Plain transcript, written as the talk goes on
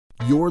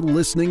You're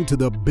listening to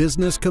The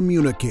Business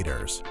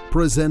Communicators,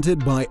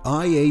 presented by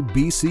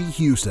IABC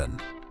Houston.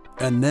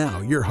 And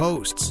now your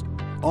hosts,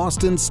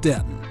 Austin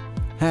Stanton,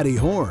 Hattie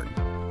Horn,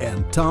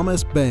 and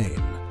Thomas Bain.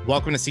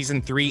 Welcome to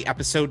Season 3,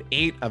 Episode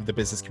 8 of the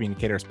Business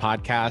Communicators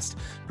Podcast,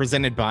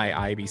 presented by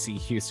IABC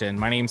Houston.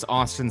 My name's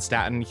Austin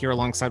Stanton, here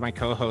alongside my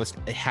co-host,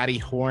 Hattie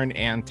Horn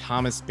and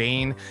Thomas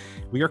Bain.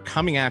 We are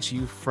coming at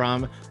you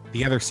from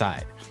the other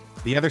side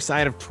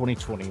of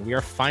 2020. We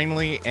are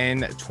finally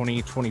in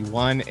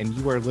 2021, and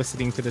you are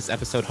listening to this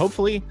episode,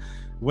 hopefully,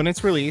 when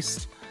it's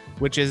released,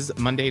 which is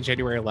Monday,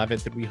 January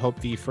 11th. And we hope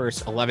the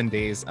first 11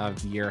 days of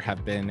the year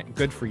have been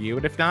good for you.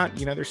 And if not,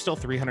 there's still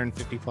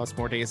 350 plus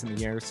more days in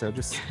the year. So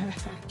just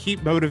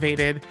keep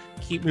motivated,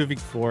 keep moving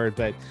forward.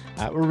 But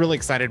we're really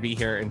excited to be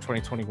here in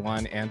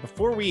 2021. And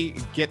before we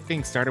get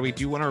things started, we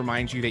do want to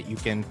remind you that you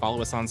can follow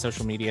us on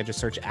social media. Just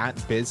search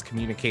at Biz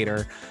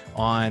Communicator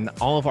on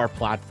all of our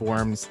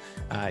platforms.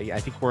 I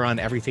think we're on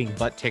everything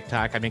but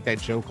TikTok. I make that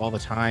joke all the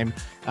time.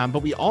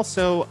 But we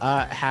also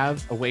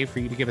have a way for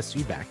you to give us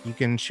feedback. You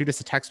can shoot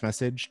us a text message.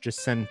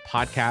 Just send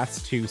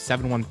podcasts to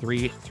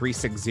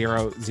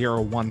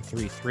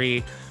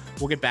 713-360-0133.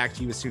 We'll get back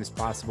to you as soon as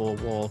possible.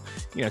 We'll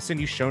send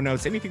you show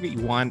notes, anything that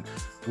you want.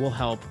 We'll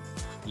help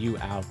you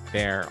out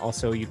there.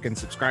 Also, you can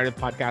subscribe to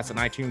the podcast on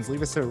iTunes.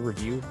 Leave us a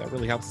review. That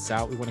really helps us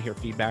out. We want to hear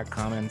feedback,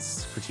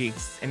 comments,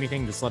 critiques,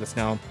 anything. Just let us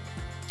know.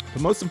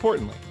 But most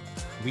importantly,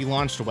 we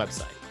launched a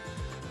website,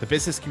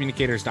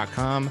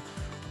 thebusinesscommunicators.com.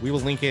 We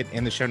will link it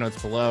in the show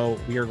notes below.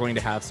 We are going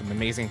to have some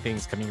amazing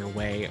things coming your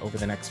way over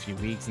the next few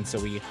weeks, and so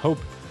we hope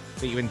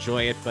that you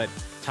enjoy it. But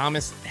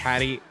Thomas,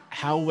 Hattie,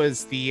 how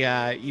was the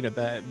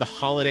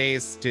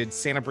holidays? Did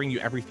Santa bring you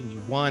everything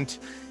you want?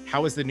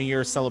 How was the New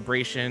Year's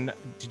celebration?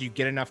 Did you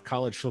get enough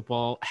college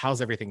football?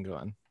 How's everything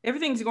going?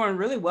 Everything's going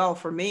really well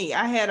for me.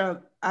 I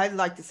had I'd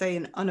like to say,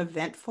 an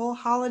uneventful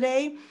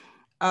holiday.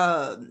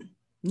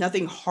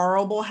 Nothing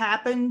horrible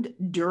happened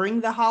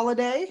during the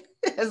holiday,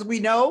 as we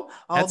know.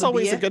 That's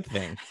always a good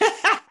thing.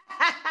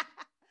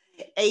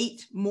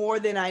 Ate more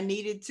than I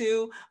needed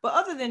to. But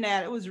other than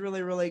that, it was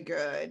really, really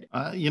good.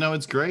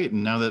 It's great.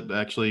 And now that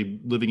actually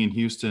living in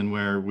Houston,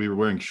 where we were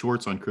wearing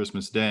shorts on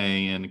Christmas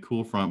Day and a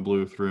cool front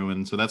blew through.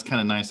 And so that's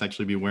kind of nice to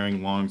actually be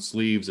wearing long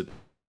sleeves at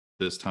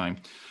this time.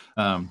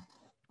 I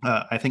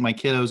think my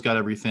kiddos got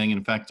everything.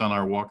 In fact, on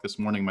our walk this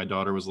morning, my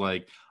daughter was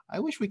like, I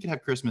wish we could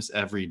have Christmas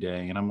every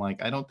day. And I'm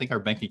like, I don't think our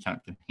bank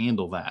account can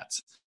handle that.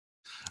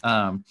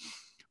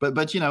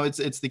 But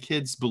it's the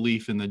kids'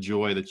 belief in the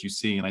joy that you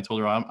see. And I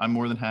told her I'm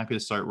more than happy to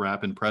start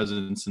wrapping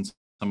presents, and some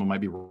of them might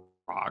be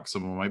rocks,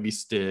 some of them might be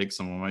sticks,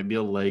 some of them might be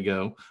a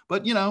Lego.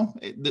 But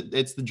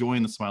it's the joy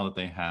and the smile that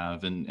they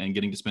have, and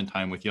getting to spend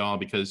time with y'all,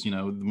 because the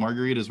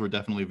margaritas were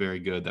definitely very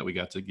good that we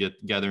got to get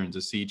together and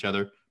to see each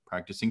other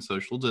practicing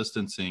social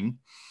distancing.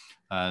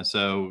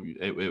 So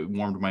it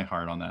warmed my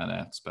heart on that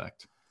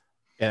aspect.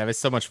 Yeah, it was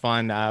so much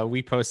fun.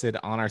 We posted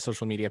on our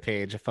social media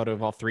page a photo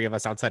of all three of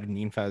us outside of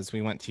Ninfa's.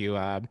 We went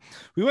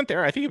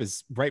there. I think it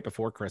was right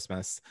before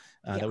Christmas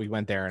that we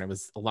went there, and it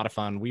was a lot of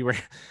fun.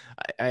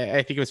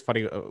 I think it was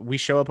funny. We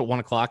show up at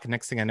 1:00.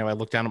 Next thing I know, I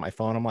look down at my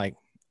phone. I'm like,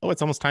 oh,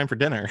 it's almost time for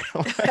dinner.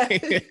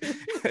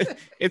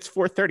 It's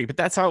 4:30, but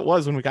that's how it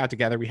was when we got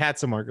together. We had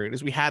some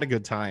margaritas. We had a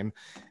good time,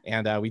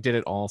 and we did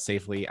it all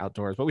safely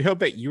outdoors. But we hope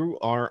that you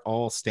are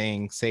all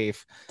staying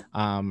safe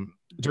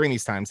during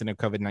these times. I know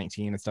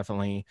COVID-19 is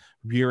definitely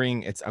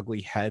rearing its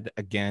ugly head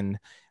again,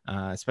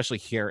 especially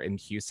here in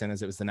Houston,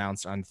 as it was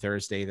announced on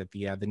Thursday that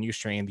the new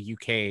strain, the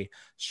UK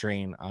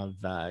strain of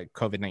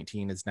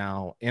COVID-19 is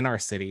now in our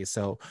city.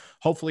 So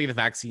hopefully the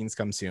vaccines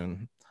come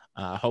soon.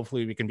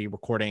 Hopefully we can be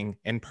recording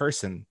in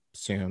person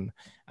soon,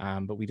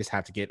 but we just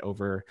have to get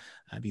over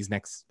these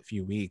next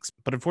few weeks.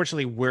 But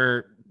unfortunately,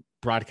 we're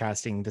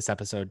broadcasting this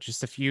episode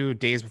just a few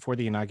days before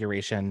the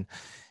inauguration,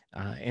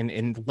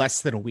 in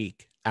less than a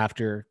week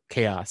after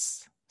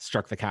chaos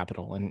struck the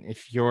Capitol. And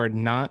if you're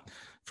not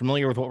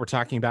familiar with what we're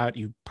talking about,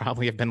 you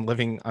probably have been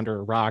living under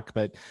a rock.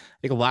 But I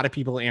think a lot of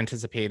people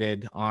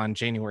anticipated on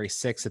January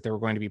 6th that there were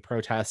going to be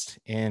protests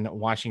in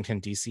Washington,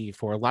 D.C.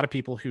 for a lot of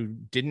people who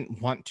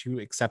didn't want to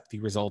accept the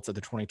results of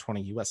the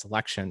 2020 U.S.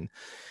 election.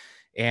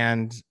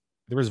 And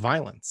there was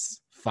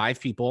violence. 5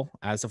 people,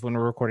 as of when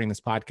we're recording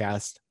this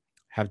podcast,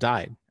 have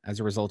died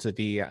as a result of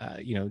the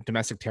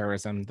domestic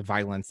terrorism, the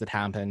violence that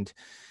happened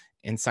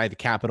inside the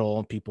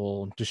Capitol,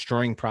 people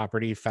destroying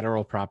property,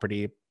 federal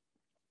property,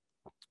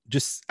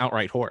 just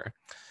outright horror.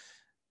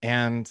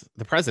 And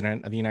the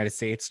president of the United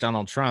States,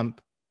 Donald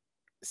Trump,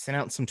 sent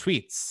out some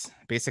tweets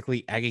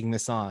basically egging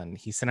this on.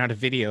 He sent out a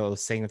video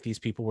saying that these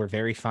people were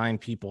very fine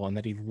people and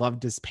that he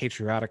loved his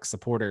patriotic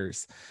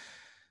supporters.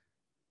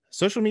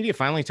 Social media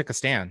finally took a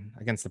stand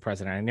against the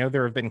president. I know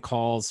there have been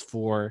calls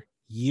for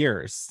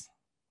years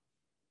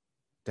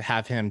to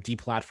have him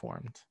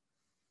deplatformed.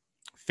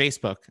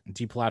 Facebook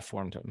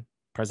deplatformed him.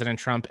 President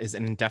Trump is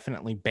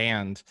indefinitely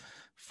banned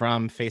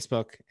from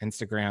Facebook,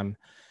 Instagram.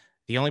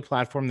 The only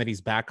platform that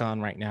he's back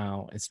on right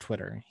now is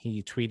Twitter.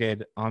 He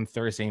tweeted on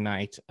Thursday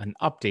night an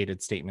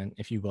updated statement,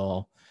 if you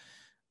will,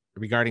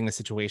 regarding the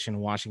situation in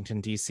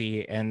Washington,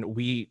 D.C. And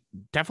we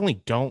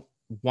definitely don't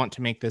want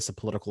to make this a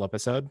political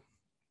episode.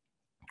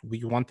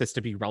 We want this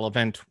to be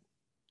relevant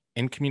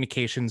in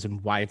communications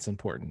and why it's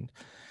important.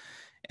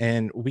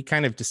 And we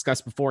kind of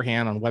discussed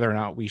beforehand on whether or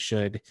not we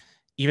should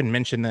even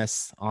mention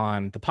this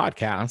on the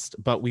podcast,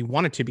 but we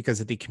wanted to because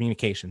of the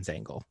communications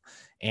angle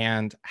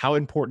and how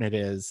important it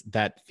is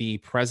that the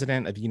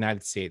president of the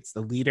United States,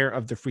 the leader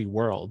of the free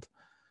world,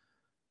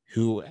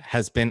 who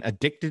has been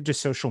addicted to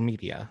social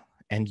media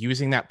and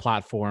using that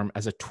platform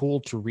as a tool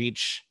to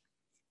reach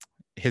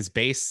his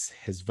base,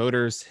 his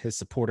voters, his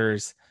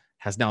supporters,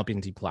 has now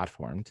been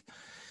deplatformed.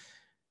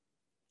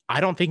 I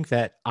don't think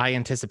that I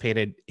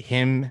anticipated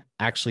him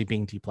actually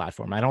being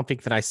deplatformed. I don't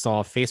think that I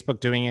saw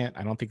Facebook doing it.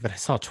 I don't think that I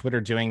saw Twitter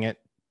doing it,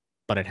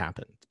 but it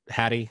happened.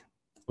 Hattie,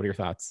 what are your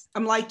thoughts?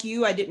 I'm like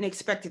you. I didn't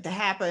expect it to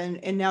happen.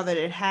 And now that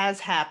it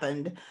has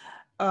happened,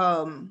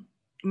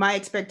 my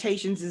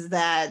expectations is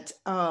that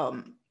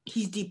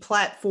he's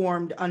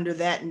deplatformed under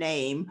that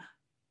name.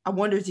 I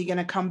wonder, is he going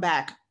to come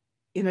back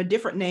in a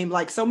different name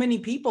like so many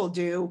people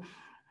do?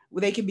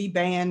 They can be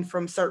banned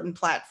from certain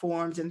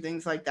platforms and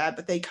things like that,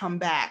 but they come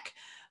back.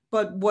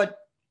 But what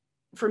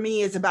for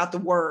me is about the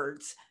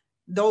words.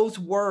 Those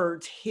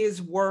words, his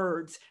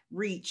words,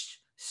 reached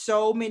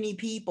so many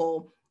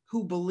people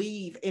who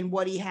believe in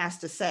what he has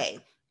to say.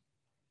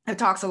 It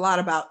talks a lot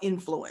about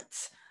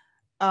influence,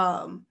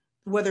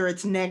 whether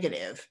it's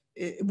negative,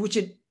 which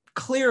it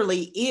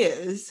clearly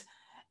is,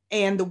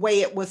 and the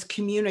way it was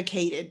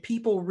communicated.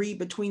 People read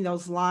between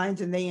those lines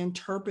and they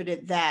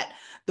interpreted that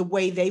the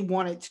way they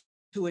wanted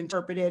to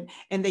interpret it,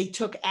 and they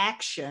took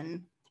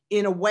action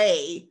in a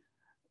way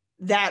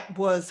that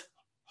was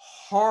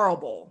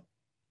horrible,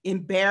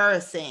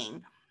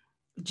 embarrassing,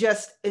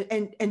 just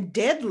and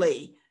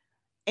deadly.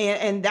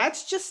 And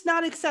that's just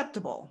not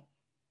acceptable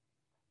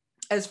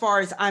as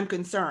far as I'm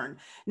concerned.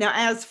 Now,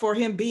 as for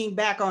him being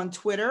back on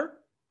Twitter,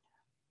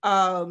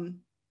 I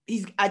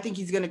think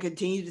he's going to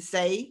continue to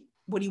say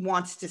what he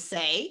wants to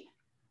say.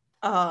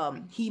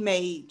 He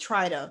may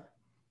try to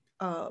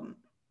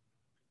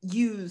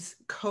use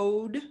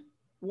code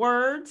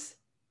words,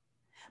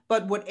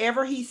 but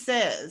whatever he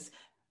says,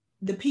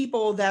 the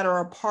people that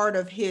are a part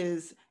of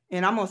his,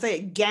 and I'm going to say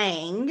it,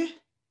 gang,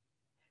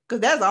 because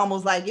that's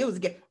almost like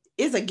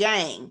it's a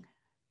gang,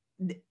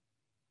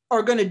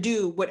 are going to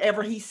do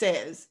whatever he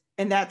says.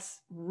 And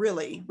that's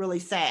really, really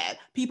sad.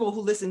 People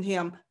who listen to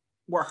him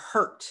were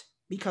hurt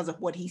because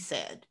of what he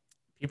said.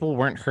 People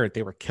weren't hurt,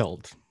 they were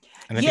killed.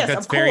 And I Yes, think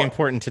that's very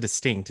important to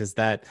distinct, is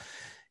that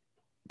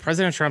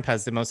President Trump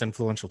has the most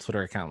influential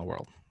Twitter account in the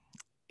world.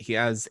 He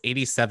has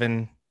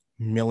 87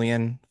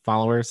 million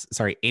followers.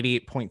 Sorry,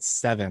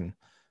 88.7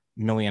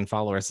 million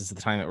followers is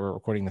the time that we're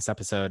recording this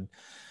episode.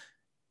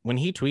 When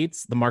he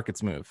tweets, the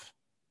markets move.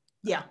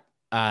 Yeah.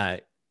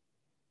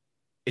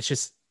 It's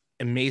just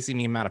amazing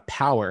the amount of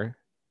power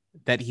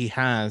that he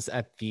has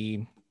at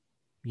the,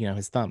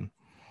 his thumb.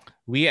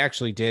 We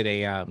actually did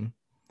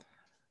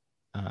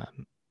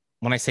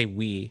when I say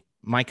we,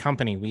 my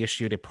company, we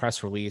issued a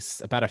press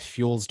release about a jet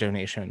fuels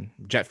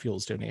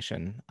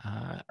donation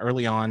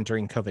early on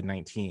during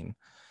COVID-19.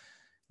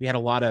 We had a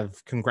lot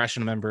of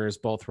congressional members,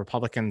 both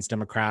Republicans,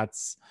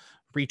 Democrats,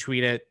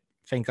 retweet it,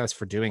 thank us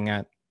for doing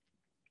it.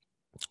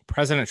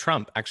 President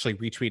Trump actually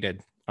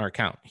retweeted our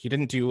account. He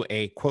didn't do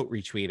a quote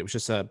retweet. It was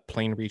just a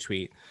plain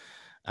retweet.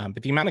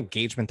 But the amount of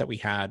engagement that we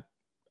had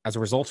as a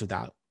result of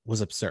that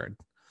was absurd.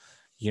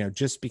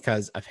 Just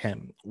because of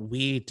him.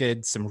 We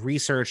did some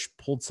research,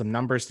 pulled some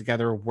numbers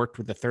together, worked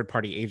with a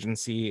third-party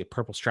agency,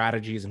 Purple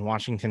Strategies in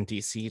Washington,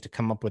 D.C., to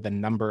come up with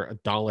a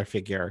dollar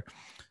figure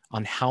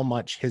on how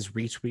much his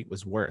retweet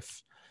was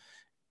worth.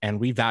 And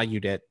we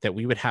valued it that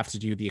we would have to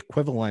do the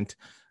equivalent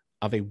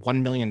of a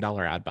 $1 million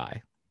ad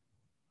buy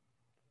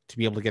to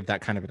be able to get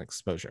that kind of an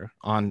exposure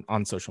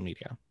on social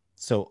media.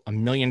 So $1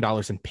 million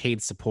in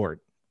paid support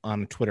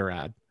on a Twitter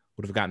ad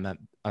would have gotten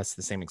us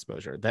the same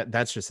exposure.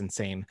 That's just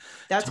insane.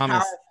 That's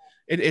Thomas, powerful.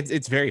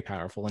 It's very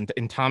powerful.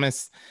 And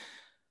Thomas,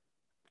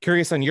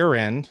 curious on your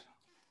end,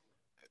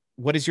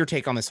 what is your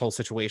take on this whole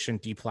situation?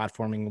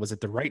 Deplatforming, was it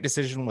the right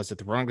decision? Was it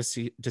the wrong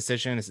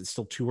decision? Is it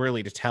still too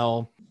early to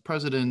tell?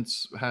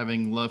 Presidents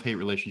having love-hate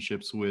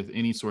relationships with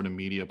any sort of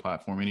media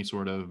platform, any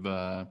sort of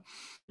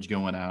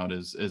going out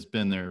has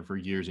been there for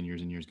years and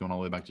years and years, going all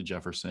the way back to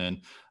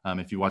Jefferson.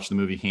 If you watch the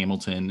movie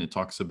Hamilton, it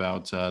talks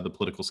about the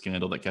political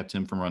scandal that kept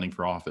him from running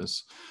for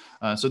office.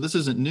 So this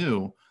isn't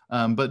new,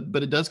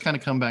 but it does kind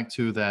of come back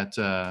to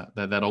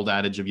that old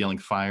adage of yelling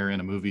fire in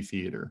a movie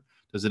theater.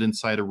 Does it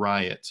incite a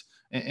riot?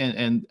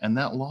 And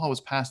that law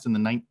was passed in the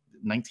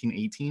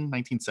 1918,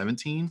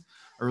 1917,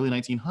 early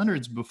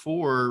 1900s,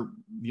 before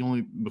the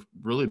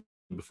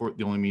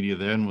only media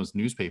then was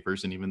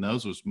newspapers, and even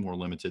those was more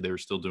limited. They were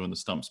still doing the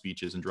stump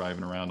speeches and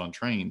driving around on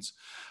trains.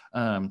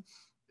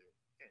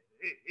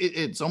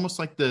 It's almost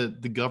like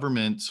the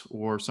government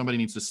or somebody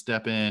needs to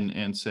step in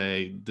and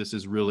say, this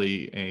is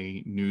really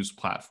a news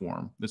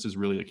platform. This is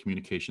really a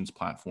communications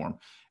platform.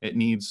 It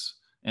needs,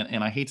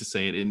 and I hate to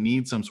say it, it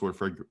needs some sort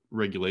of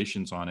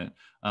regulations on it.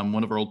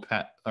 One of our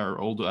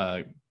old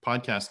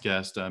podcast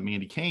guest,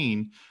 Mandy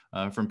Kane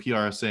from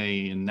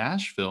PRSA in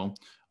Nashville,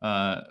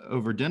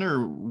 over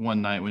dinner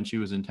one night when she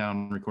was in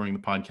town recording the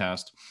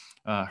podcast.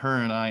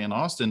 Her and I and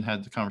Austin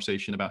had the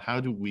conversation about how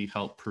do we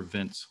help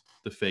prevent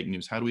the fake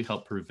news? How do we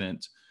help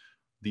prevent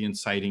the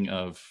inciting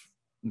of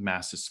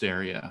mass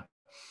hysteria?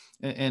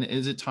 And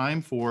is it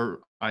time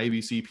for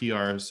IABC,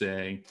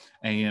 PRSA,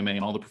 AMA,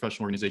 and all the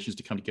professional organizations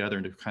to come together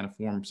and to kind of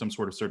form some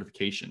sort of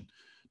certification?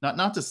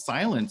 Not to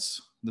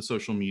silence the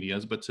social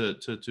medias, but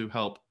to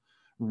help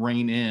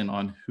rein in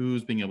on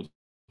who's being able to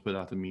put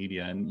out the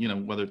media,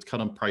 and whether it's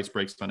cut on price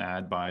breaks on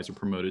ad buys or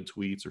promoted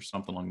tweets or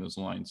something along those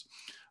lines.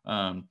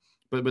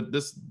 But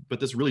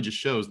this really just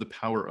shows the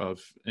power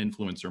of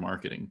influencer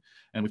marketing.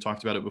 And we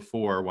talked about it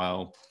before.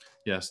 While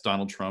yes,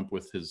 Donald Trump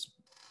with his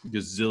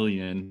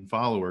gazillion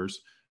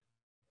followers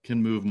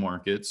can move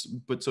markets,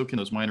 but so can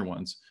those minor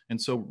ones.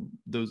 And so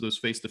those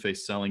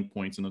face-to-face selling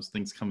points and those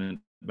things come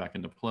back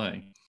into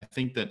play. I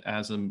think that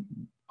as an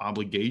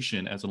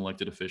obligation as an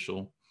elected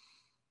official,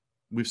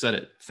 we've said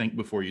it: think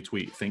before you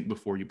tweet, think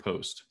before you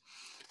post,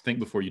 think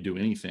before you do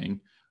anything.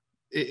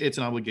 It's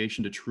an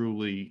obligation to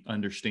truly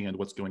understand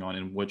what's going on,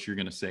 and what you're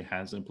going to say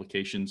has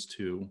implications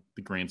to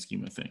the grand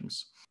scheme of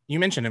things. You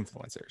mentioned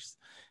influencers,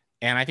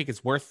 and I think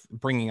it's worth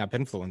bringing up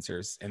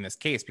influencers in this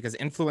case, because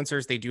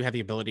influencers, they do have the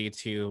ability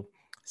to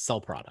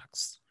sell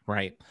products,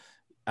 right?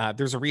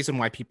 There's a reason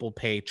why people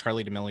pay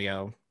Charli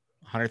D'Amelio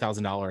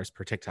 $100,000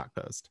 per TikTok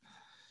post,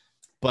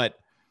 but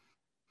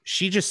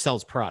she just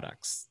sells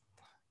products.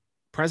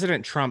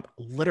 President Trump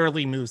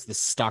literally moves the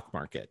stock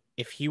market.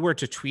 If he were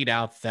to tweet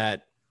out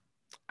that,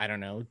 I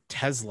don't know,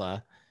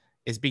 Tesla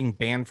is being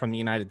banned from the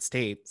United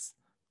States,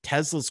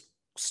 Tesla's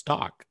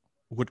stock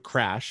would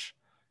crash.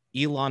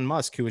 Elon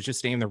Musk, who was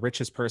just named the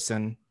richest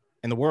person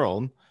in the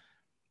world,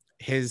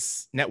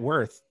 his net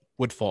worth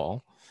would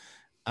fall.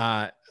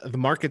 The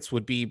markets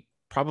would be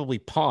probably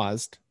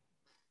paused,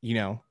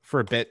 for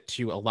a bit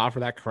to allow for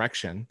that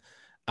correction.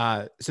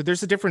 So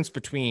there's a difference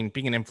between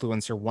being an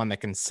influencer, one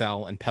that can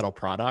sell and peddle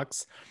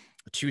products,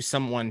 to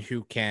someone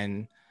who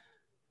can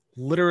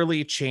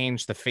literally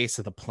change the face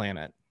of the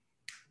planet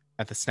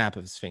at the snap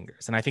of his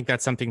fingers. And I think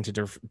that's something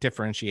to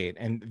differentiate.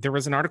 And there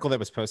was an article that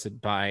was posted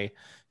by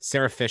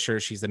Sarah Fisher.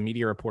 She's a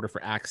media reporter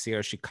for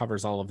Axios. She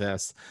covers all of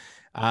this.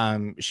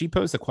 She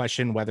posed the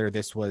question whether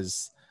this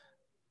was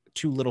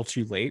too little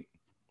too late.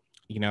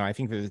 I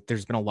think that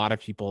there's been a lot of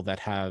people that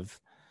have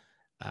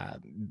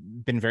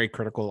been very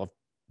critical of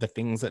the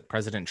things that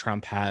President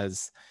Trump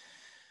has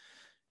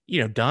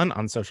done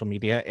on social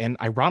media. And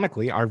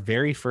ironically, our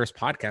very first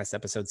podcast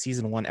episode,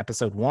 season 1,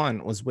 episode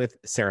 1, was with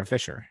Sarah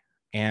Fisher.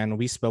 And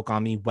we spoke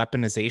on the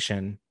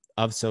weaponization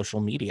of social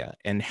media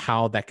and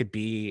how that could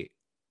be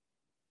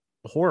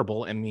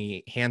horrible in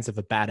the hands of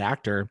a bad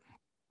actor.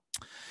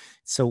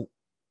 So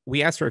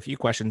we asked her a few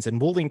questions, and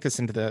we'll link this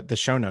into the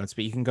show notes,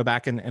 but you can go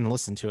back and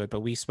listen to it. But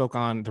we spoke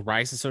on the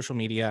rise of social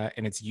media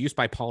and its use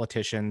by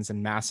politicians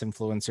and mass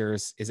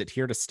influencers. Is it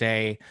here to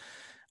stay?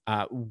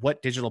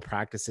 What digital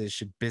practices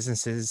should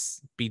businesses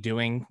be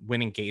doing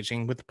when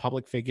engaging with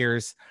public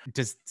figures?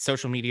 Does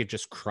social media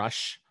just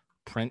crush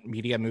print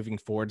media moving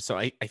forward? So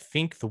I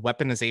think the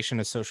weaponization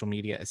of social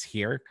media is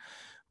here.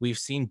 We've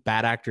seen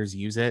bad actors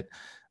use it,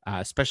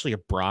 especially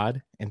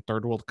abroad in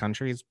third world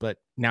countries, but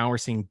now we're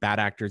seeing bad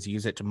actors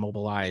use it to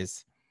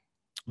mobilize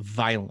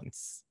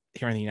violence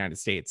here in the United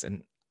States.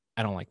 And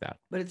I don't like that.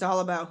 But it's all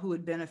about who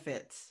it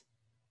benefits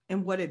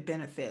and what it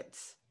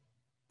benefits.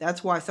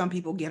 That's why some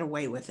people get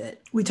away with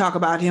it. We talk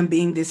about him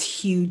being this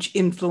huge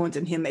influence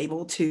and him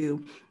able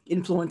to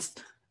influence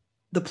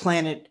the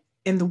planet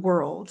and the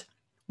world.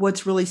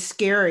 What's really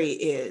scary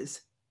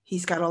is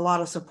he's got a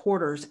lot of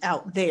supporters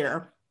out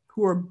there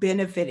who are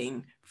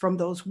benefiting from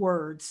those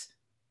words,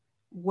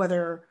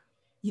 whether,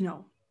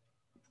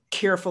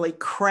 carefully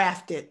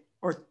crafted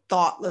or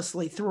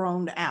thoughtlessly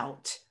thrown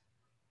out.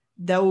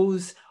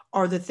 Those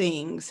are the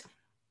things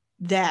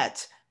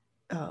that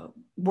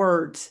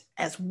words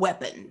as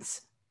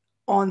weapons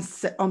on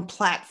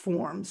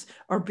platforms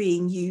are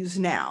being used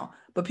now.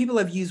 But people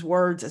have used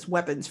words as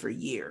weapons for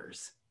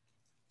years.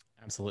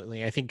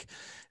 Absolutely. I think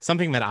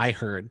something that I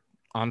heard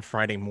on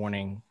Friday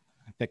morning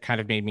that kind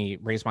of made me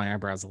raise my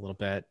eyebrows a little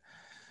bit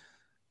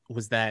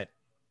was that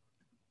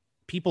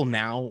people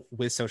now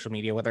with social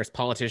media, whether it's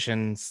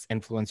politicians,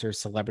 influencers,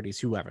 celebrities,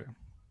 whoever,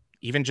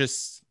 even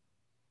just,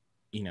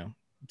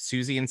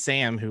 Susie and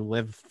Sam who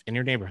live in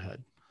your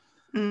neighborhood.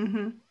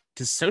 Mm-hmm.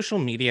 Does social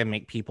media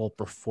make people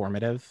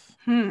performative?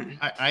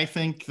 I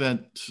think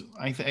that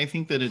I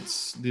think that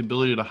it's the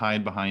ability to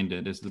hide behind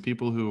it. Is the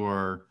people who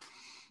are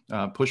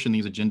pushing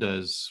these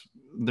agendas,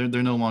 they're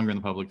no longer in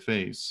the public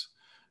face.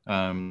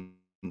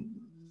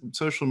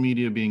 Social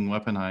media being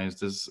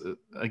weaponized is,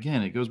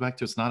 again, it goes back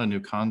to, it's not a new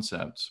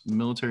concept.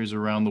 Militaries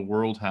around the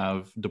world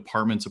have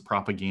departments of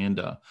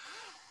propaganda,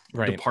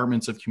 right,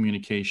 departments of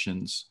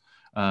communications.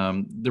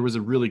 There was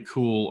a really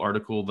cool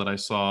article that I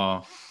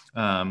saw,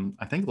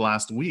 I think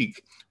last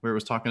week, where it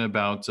was talking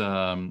about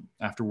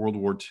after World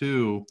War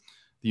II,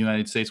 the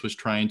United States was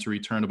trying to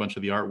return a bunch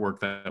of the artwork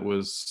that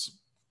was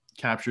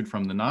captured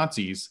from the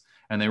Nazis,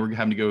 and they were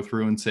having to go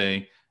through and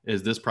say,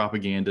 is this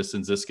propagandist?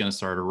 Is this going to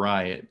start a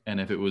riot?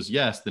 And if it was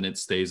yes, then it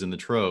stays in the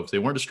troves. They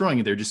weren't destroying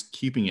it. They're just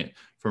keeping it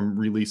from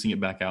releasing it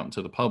back out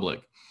into the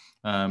public.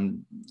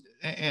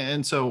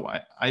 And so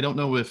I don't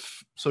know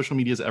if social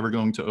media is ever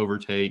going to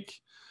overtake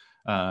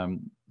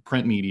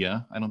print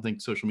media. I don't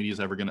think social media is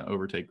ever going to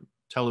overtake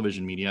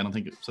television media. I don't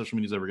think social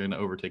media is ever going to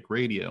overtake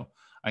radio.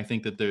 I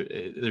think that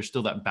there's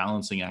still that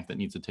balancing act that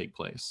needs to take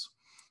place.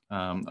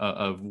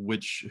 Of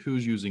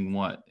who's using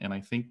what. And I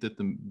think that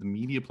the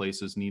media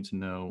places need to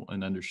know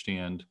and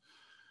understand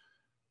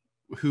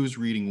who's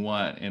reading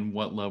what and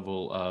what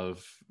level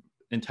of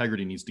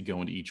integrity needs to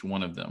go into each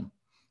one of them.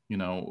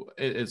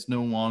 It's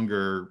no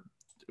longer,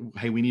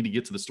 hey, we need to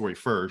get to the story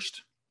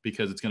first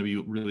because it's going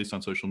to be released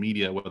on social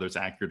media, whether it's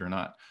accurate or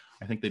not.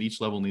 I think that each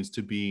level needs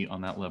to be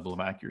on that level of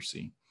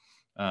accuracy.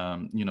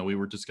 We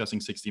were discussing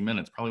 60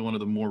 Minutes, probably one of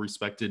the more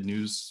respected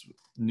news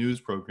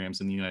programs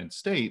in the United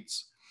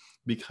States,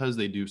 because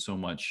they do so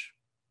much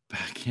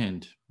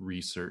back-end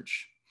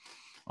research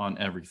on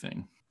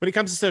everything. When it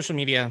comes to social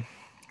media,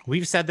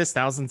 we've said this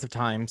thousands of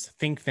times,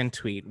 think then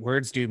tweet.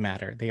 Words do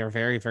matter. They are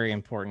very, very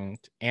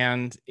important.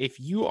 And if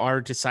you are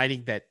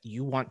deciding that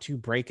you want to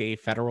break a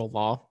federal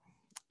law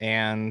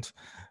and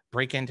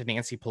break into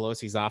Nancy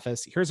Pelosi's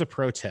office, here's a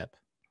pro tip.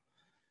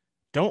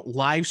 Don't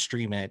live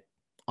stream it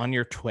on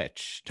your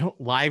Twitch.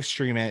 Don't live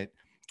stream it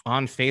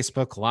on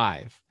Facebook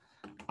Live.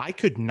 I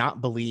could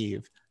not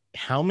believe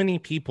how many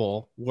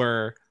people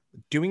were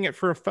doing it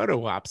for a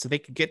photo op so they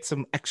could get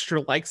some extra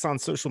likes on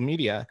social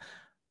media.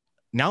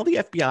 Now the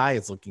FBI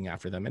is looking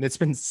after them. And it's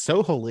been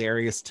so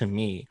hilarious to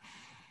me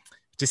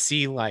to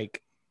see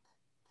like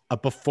a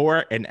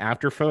before and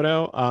after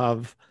photo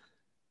of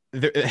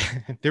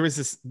there was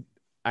this,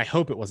 I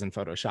hope it wasn't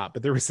Photoshop,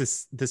 but there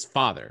was this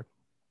father,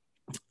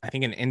 I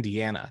think in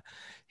Indiana.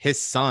 His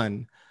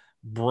son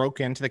broke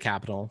into the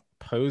Capitol,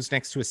 posed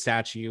next to a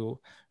statue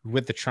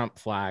with the Trump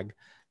flag,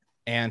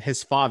 and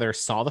his father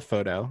saw the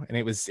photo, and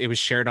it was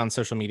shared on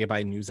social media by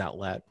a news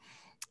outlet,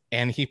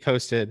 and he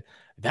posted,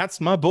 "That's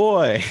my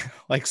boy,"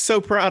 like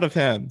so proud of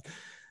him.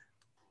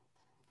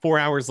 4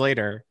 hours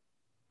later,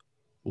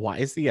 "Why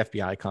is the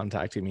FBI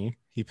contacting me?"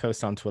 He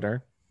posts on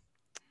Twitter.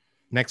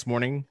 Next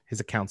morning, his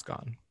account's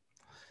gone.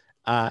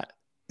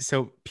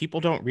 So people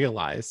don't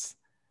realize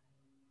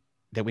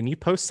that when you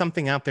post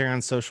something out there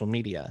on social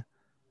media,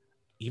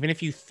 even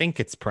if you think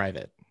it's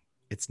private,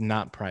 it's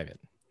not private.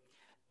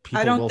 People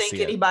I don't think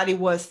anybody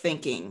was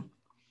thinking.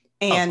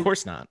 And of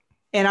course not.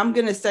 And I'm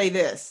going to say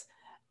this,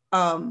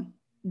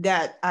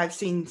 that I've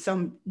seen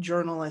some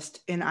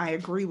journalists, and I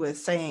agree with,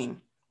 saying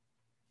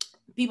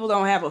people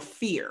don't have a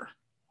fear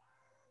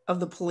of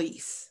the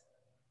police.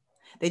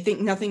 They think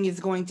nothing is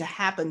going to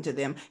happen to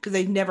them because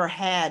they've never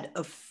had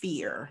a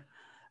fear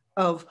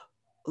of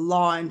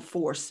law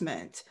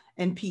enforcement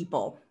and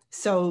people.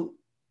 So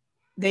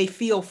they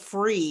feel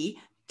free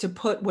to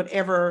put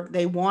whatever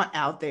they want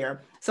out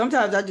there.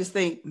 Sometimes I just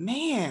think,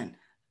 man,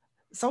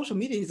 social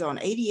media is on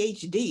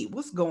ADHD.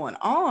 What's going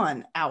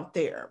on out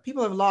there?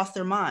 People have lost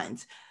their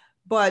minds.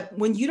 But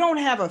when you don't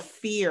have a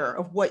fear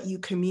of what you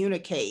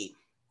communicate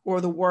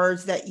or the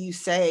words that you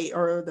say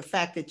or the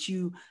fact that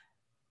you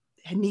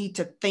need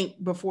to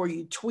think before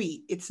you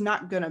tweet, it's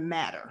not going to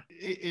matter.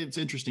 It's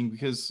interesting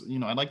because,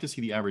 I'd like to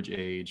see the average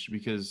age,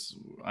 because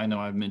I know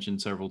I've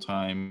mentioned several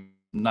times,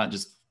 not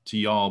just to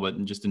y'all,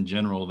 but just in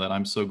general, that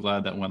I'm so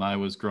glad that when I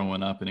was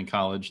growing up and in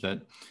college,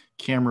 that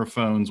camera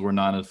phones were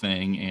not a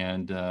thing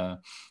and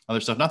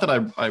other stuff. Not that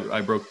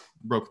I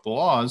broke the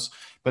laws,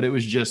 but it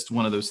was just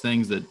one of those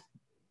things that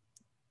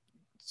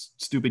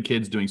stupid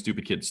kids doing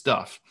stupid kid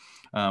stuff.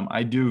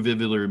 I do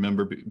vividly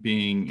remember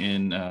being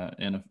in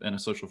a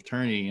social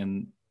fraternity,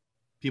 and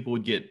people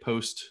would get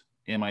post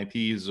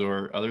MIPs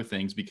or other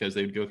things because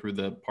they would go through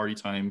the party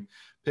time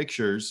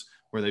pictures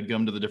where they'd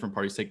come to the different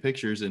parties, take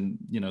pictures, and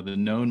the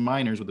known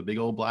minors with the big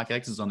old black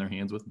X's on their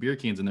hands with beer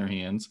cans in their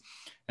hands,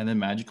 and then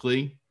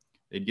magically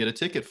they'd get a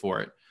ticket for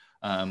it.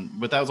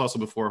 But that was also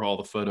before all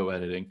the photo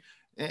editing,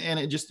 and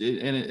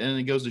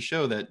it goes to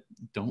show that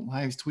don't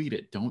live tweet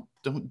it.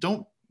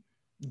 Don't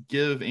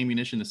give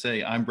ammunition to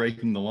say I'm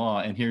breaking the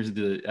law and here's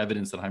the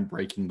evidence that I'm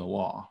breaking the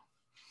law.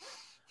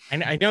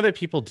 And I know that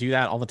people do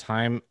that all the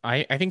time.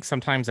 I think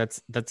sometimes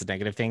that's a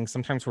negative thing.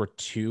 Sometimes we're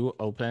too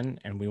open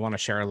and we want to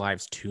share our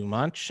lives too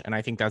much. And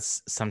I think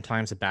that's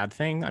sometimes a bad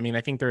thing. I mean,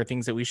 I think there are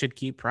things that we should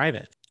keep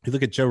private. You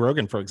look at Joe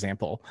Rogan, for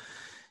example.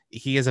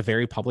 He is a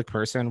very public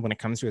person when it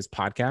comes to his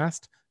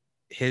podcast.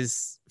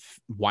 His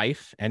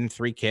wife and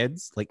 3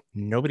 kids, like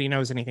nobody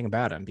knows anything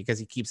about him because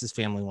he keeps his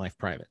family life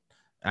private.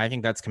 I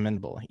think that's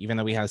commendable. Even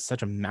though he has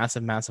such a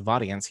massive, massive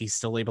audience, he's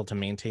still able to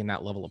maintain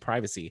that level of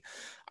privacy.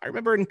 I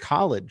remember in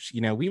college,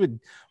 we would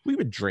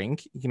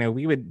drink,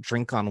 we would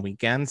drink on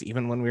weekends,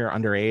 even when we were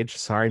underage.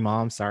 Sorry,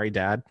 mom. Sorry,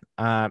 dad.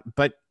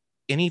 But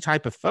any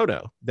type of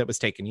photo that was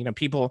taken, we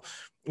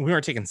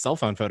weren't taking cell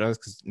phone photos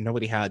because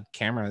nobody had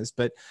cameras,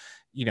 but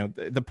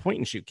the point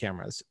and shoot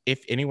cameras.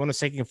 If anyone was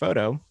taking a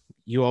photo,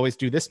 you always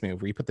do this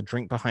move where you put the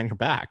drink behind your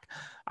back.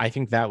 I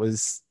think that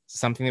was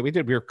something that we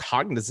did. We were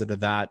cognizant of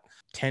that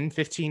 10,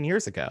 15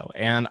 years ago.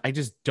 And I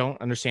just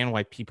don't understand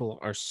why people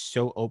are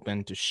so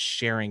open to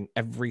sharing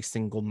every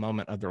single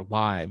moment of their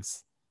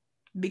lives.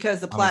 Because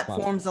the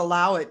platforms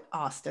allow it,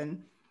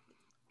 Austin.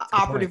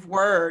 Operative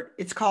word,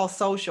 it's called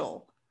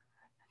social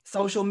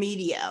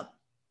media.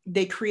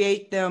 They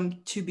create them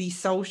to be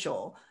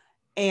social,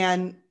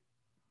 and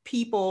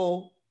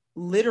people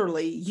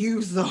literally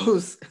use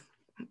those,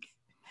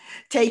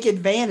 take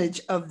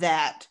advantage of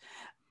that,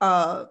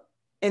 and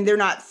they're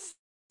not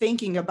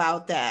thinking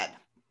about that.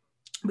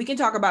 We can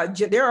talk about,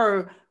 there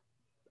are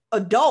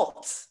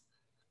adults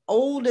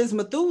old as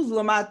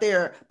Methuselah out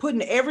there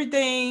putting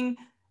everything,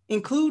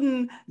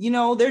 including,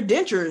 their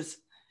dentures,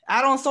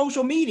 out on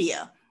social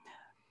media,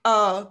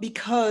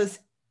 because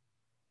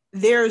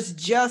there's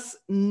just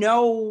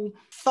no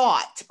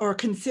thought or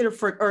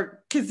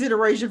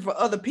consideration for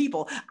other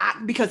people.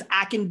 Because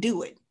I can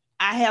do it.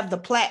 I have the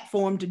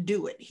platform to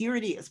do it. Here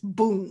it is.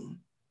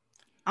 Boom.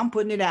 I'm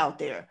putting it out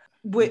there.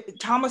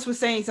 Thomas was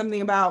saying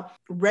something about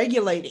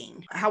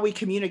regulating how we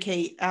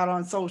communicate out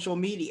on social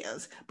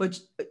medias, but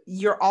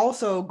you're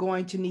also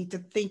going to need to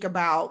think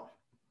about,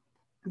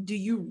 do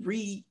you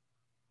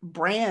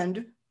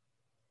rebrand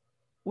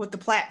what the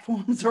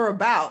platforms are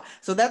about?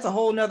 So that's a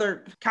whole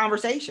nother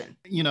conversation.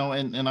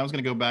 And I was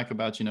going to go back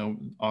about,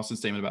 Austin's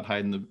statement about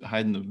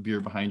hiding the beer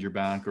behind your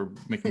back, or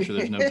making sure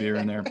there's no beer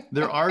in there.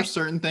 There are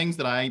certain things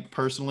that I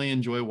personally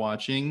enjoy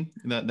watching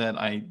that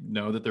I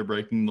know that they're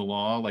breaking the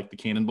law, like the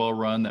Cannonball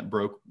Run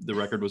the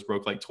record was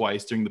broke like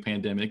twice during the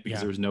pandemic because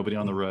there was nobody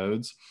on the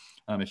roads.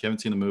 If you haven't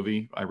seen the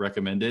movie, I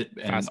recommend it.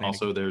 And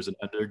also there's an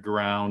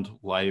underground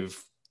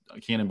live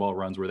Cannonball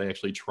Runs where they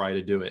actually try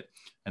to do it,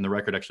 and the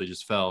record actually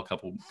just fell a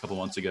couple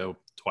months ago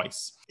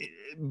twice.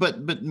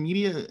 But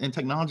media and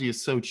technology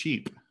is so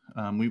cheap.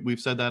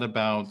 We've said that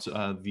about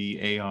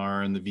the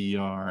AR and the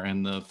VR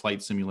and the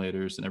flight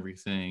simulators and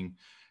everything.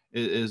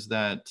 Is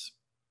that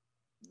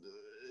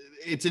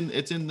it's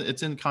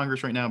in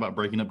Congress right now about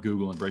breaking up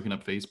Google and breaking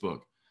up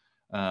Facebook.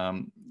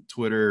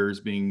 Twitter's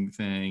being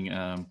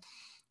thing.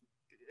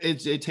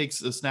 It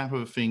takes a snap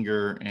of a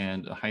finger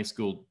and a high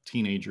school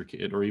teenager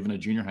kid, or even a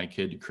junior high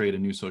kid, to create a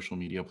new social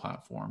media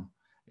platform.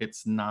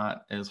 It's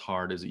not as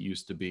hard as it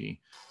used to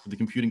be. The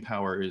computing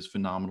power is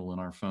phenomenal in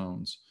our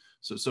phones.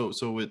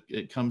 So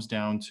it comes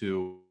down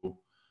to,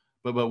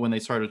 but when they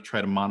start to try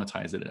to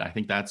monetize it, I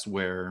think that's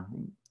where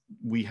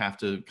we have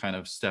to kind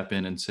of step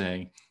in and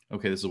say,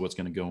 okay, this is what's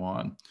going to go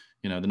on.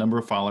 The number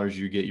of followers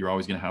you get, you're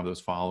always going to have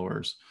those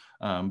followers.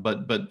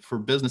 But for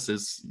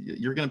businesses,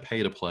 you're going to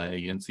pay to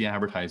play, and it's the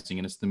advertising,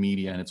 and it's the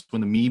media, and it's when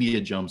the media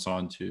jumps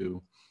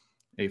onto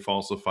a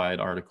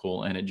falsified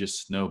article and it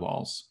just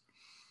snowballs.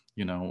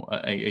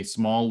 A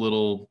small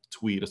little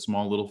tweet, a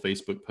small little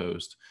Facebook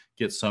post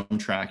gets some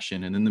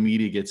traction, and then the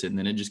media gets it, and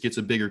then it just gets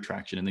a bigger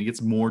traction, and then it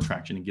gets more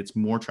traction, and gets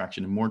more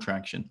traction and more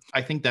traction.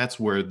 I think that's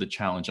where the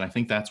challenge, and I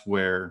think that's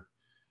where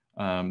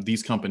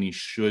these companies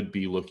should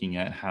be looking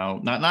at how,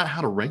 not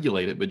how to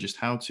regulate it, but just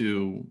how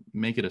to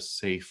make it a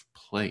safe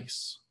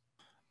place,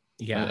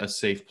 a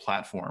safe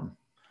platform.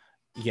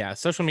 Yeah,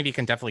 social media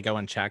can definitely go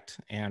unchecked,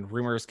 and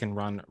rumors can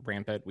run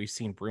rampant. We've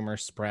seen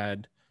rumors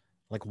spread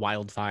like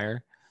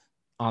wildfire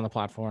on the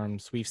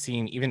platforms. We've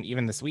seen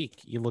even this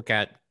week, you look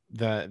at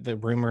the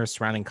rumors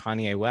surrounding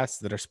Kanye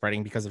West that are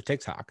spreading because of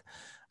TikTok.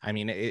 I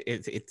mean,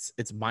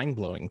 it's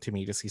mind-blowing to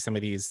me to see some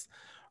of these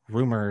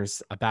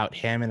rumors about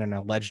him and an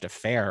alleged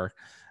affair.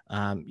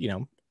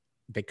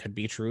 They could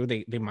be true,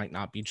 they might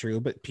not be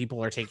true, but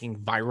people are taking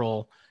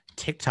viral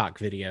TikTok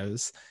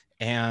videos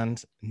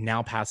and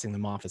now passing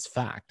them off as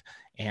fact,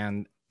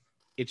 and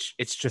it's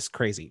just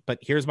crazy. But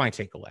here's my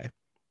takeaway: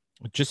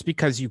 just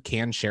because you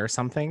can share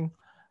something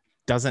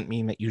doesn't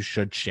mean that you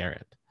should share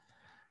it.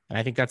 And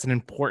I think that's an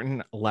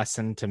important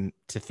lesson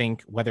to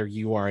think, whether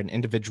you are an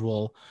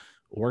individual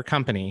or a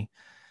company.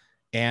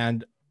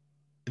 And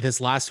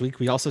this last week,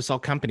 we also saw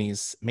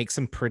companies make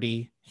some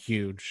pretty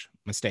huge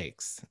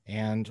mistakes.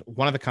 And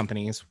one of the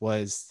companies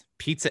was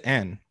Pizza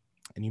Inn.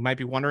 And you might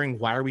be wondering,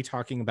 why are we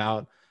talking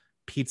about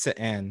Pizza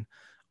Inn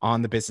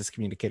on the Business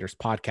Communicators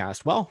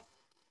podcast? Well,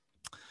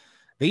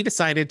 they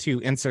decided to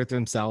insert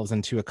themselves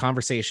into a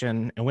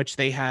conversation in which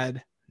they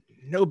had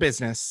no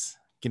business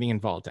getting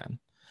involved in.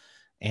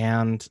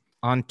 And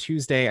on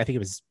Tuesday, I think it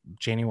was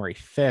January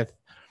 5th,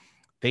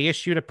 they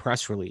issued a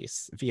press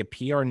release via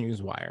PR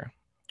Newswire,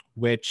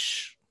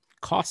 which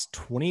cost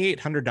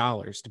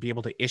 $2,800 to be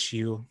able to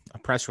issue a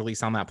press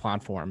release on that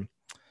platform.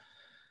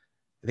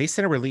 They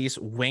sent a release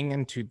weighing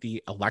into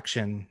the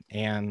election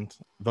and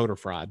voter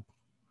fraud.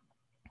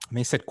 And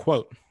they said,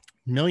 quote,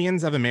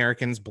 "Millions of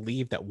Americans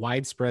believe that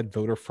widespread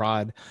voter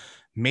fraud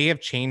may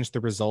have changed the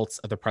results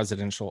of the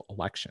presidential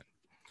election.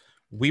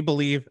 We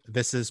believe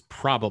this is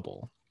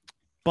probable,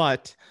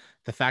 but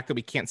the fact that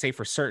we can't say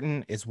for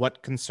certain is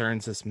what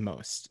concerns us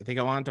most." They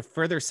go on to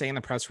further say in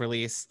the press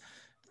release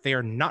they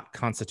are not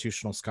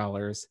constitutional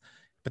scholars,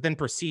 but then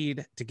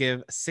proceed to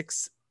give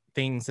 6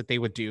 things that they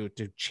would do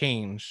to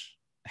change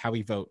how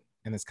we vote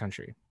in this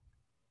country.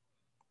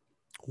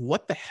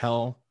 What the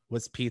hell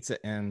was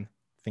Pizza Inn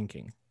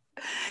thinking?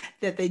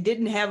 that they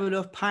didn't have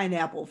enough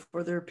pineapple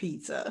for their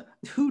pizza.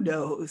 Who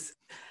knows?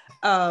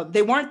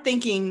 They weren't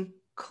thinking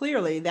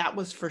clearly, that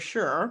was for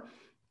sure.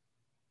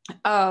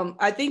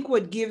 I think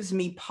what gives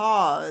me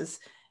pause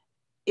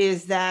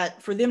is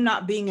that for them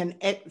not being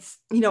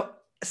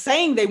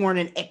saying they weren't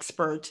an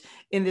expert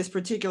in this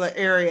particular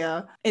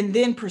area and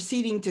then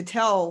proceeding to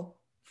tell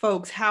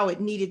folks how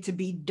it needed to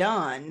be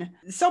done.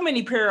 So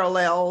many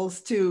parallels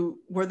to,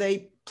 were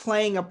they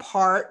playing a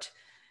part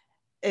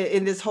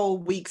in this whole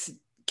week's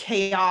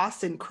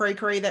chaos and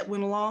cray-cray that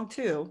went along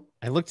too?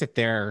 I looked at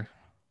their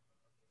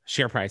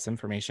share price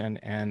information,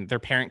 and their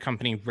parent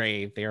company,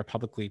 Ray, they are a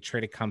publicly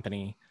traded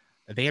company.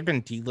 They have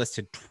been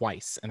delisted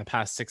twice in the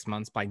past 6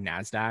 months by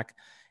NASDAQ,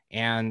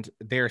 and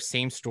their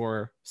same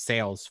store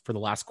sales for the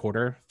last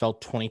quarter fell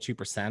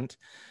 22%.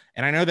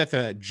 And I know that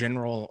the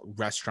general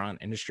restaurant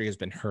industry has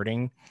been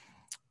hurting,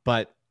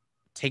 but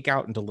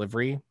takeout and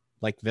delivery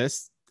like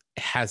this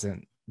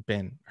hasn't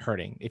been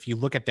hurting. If you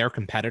look at their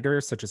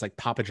competitors, such as like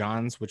Papa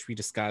John's, which we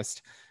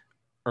discussed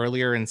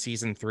earlier in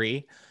season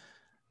 3,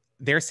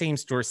 their same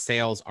store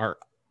sales are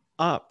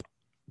up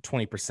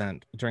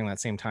 20% during that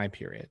same time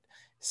period.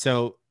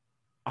 So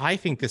I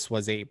think this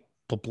was a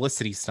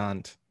publicity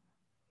stunt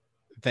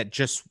that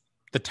just,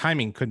 the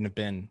timing couldn't have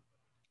been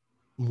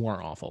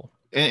more awful.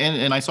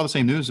 And I saw the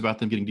same news about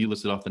them getting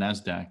delisted off the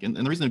NASDAQ. And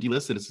the reason they're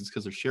delisted is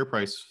because their share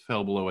price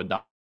fell below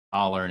 $1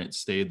 and it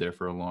stayed there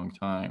for a long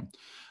time.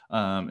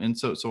 And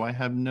so I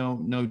have no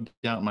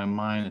doubt in my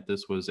mind that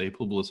this was a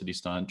publicity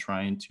stunt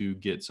trying to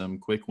get some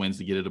quick wins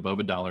to get it above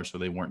 $1 so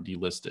they weren't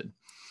delisted.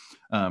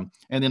 And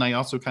then I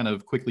also kind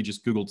of quickly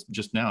just Googled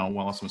just now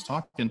while Austin was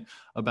talking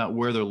about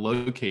where they're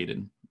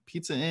located.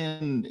 Pizza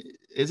Inn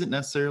isn't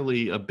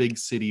necessarily a big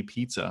city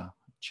pizza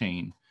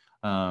chain.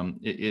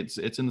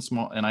 It's in the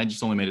small, and I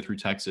just only made it through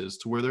Texas,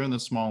 to where they're in the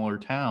smaller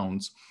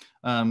towns.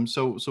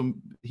 So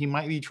he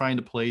might be trying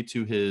to play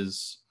to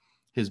his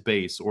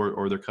base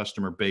or their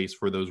customer base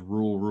for those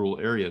rural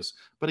areas.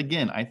 But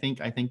again, I think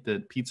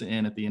that Pizza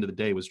Inn at the end of the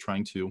day was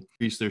trying to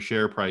increase their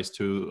share price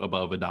to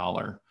above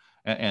 $1.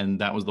 And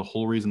that was the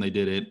whole reason they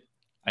did it.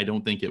 I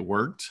don't think it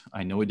worked.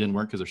 I know it didn't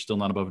work because they're still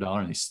not above $1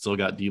 and they still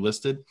got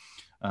delisted.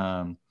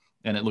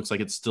 And it looks like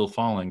it's still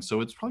falling.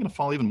 So it's probably going to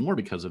fall even more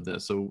because of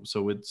this.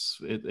 So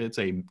it's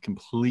a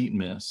complete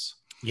miss.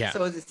 Yeah.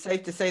 So is it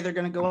safe to say they're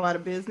going to go out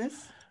of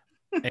business?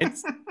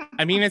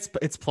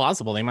 It's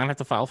plausible. They might have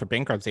to file for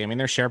bankruptcy. I mean,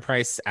 their share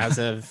price as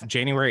of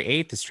January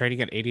 8th is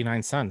trading at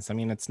 89 cents. I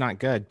mean, it's not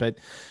good. But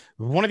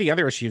one of the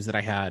other issues that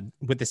I had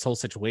with this whole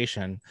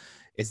situation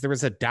is there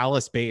was a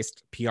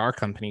Dallas-based PR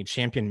company,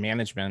 Champion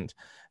Management,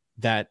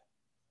 that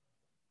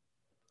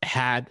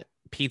had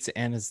Pizza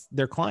Inn as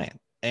their client,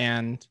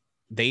 and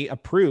they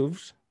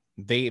approved.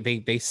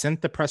 They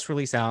sent the press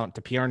release out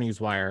to PR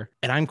Newswire,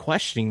 and I'm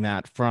questioning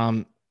that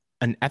from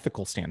an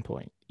ethical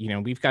standpoint. You know,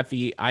 we've got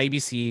the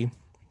IABC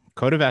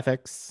Code of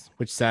Ethics,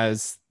 which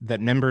says that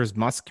members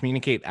must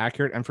communicate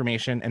accurate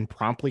information and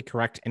promptly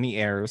correct any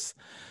errors.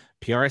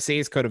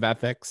 PRSA's Code of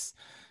Ethics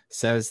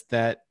says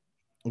that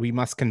we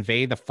must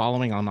convey the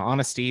following on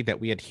honesty,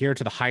 that we adhere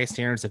to the highest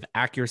standards of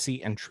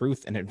accuracy and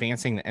truth in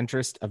advancing the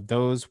interest of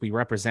those we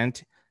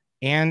represent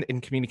and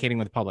in communicating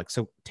with the public.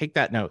 So take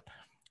that note.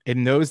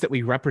 In those that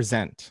we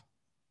represent.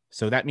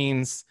 So that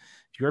means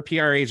if you're a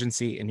PR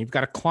agency and you've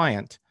got a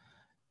client,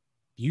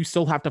 you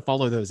still have to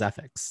follow those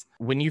ethics.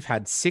 When you've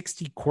had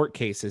 60 court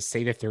cases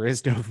say that there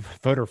is no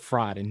voter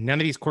fraud, and none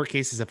of these court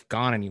cases have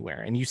gone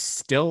anywhere, and you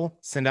still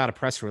send out a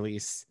press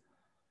release,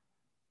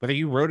 whether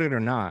you wrote it or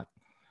not,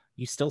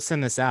 you still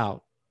send this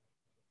out,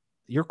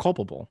 you're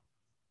culpable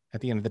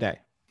at the end of the day.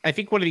 I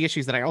think one of the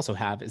issues that I also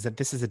have is that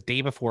this is a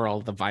day before all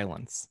the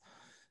violence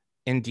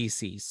in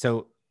DC.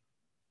 So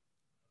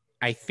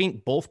I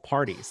think both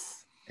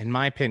parties, in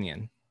my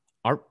opinion,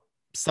 are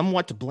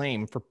somewhat to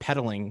blame for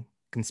peddling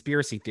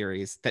conspiracy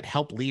theories that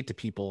help lead to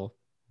people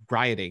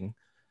rioting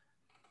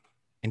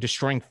and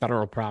destroying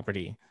federal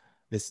property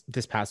this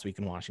past week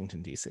in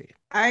Washington, D.C.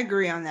 I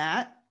agree on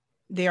that.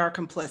 They are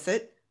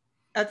complicit.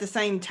 At the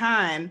same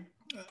time,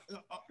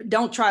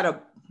 don't try to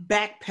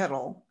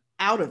backpedal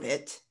out of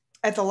it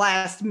at the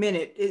last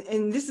minute.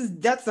 And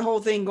that's the whole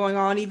thing going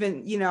on.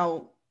 Even,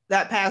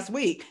 that past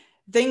week,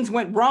 things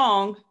went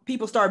wrong.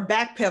 People start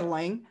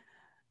backpedaling,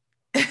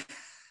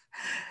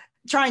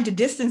 trying to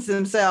distance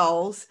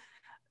themselves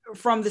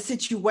from the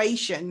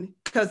situation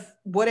because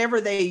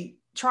whatever they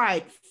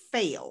tried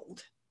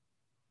failed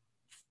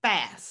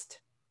fast.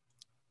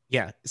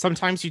 Yeah.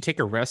 Sometimes you take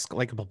a risk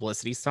like a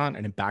publicity stunt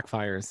and it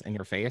backfires in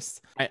your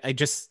face.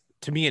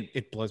 To me,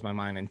 it blows my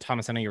mind. And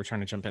Thomas, I know you were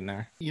trying to jump in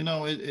there.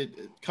 A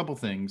couple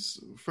things.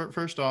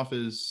 First off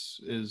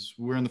is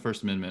we're in the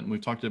First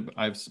Amendment.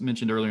 I've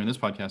mentioned earlier in this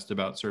podcast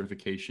about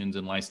certifications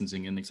and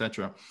licensing and et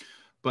cetera,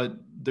 but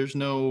there's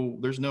no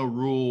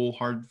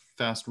hard,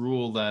 fast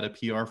rule that a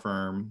PR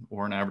firm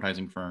or an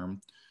advertising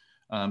firm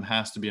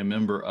has to be a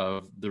member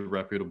of the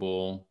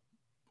reputable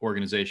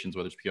organizations,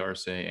 whether it's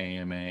PRSA,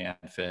 AMA,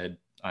 AdFed,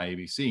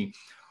 IABC.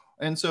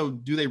 And so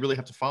do they really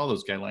have to follow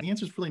those guidelines? The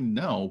answer is really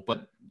no,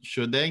 but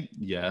should they?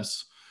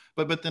 Yes.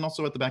 But then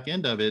also at the back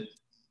end of it,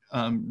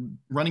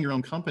 running your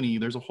own company,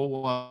 there's a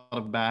whole lot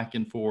of back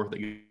and forth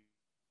that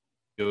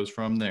goes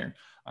from there.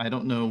 I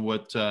don't know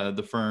what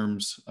the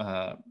firm's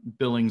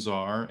billings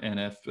are, and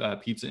if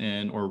Pizza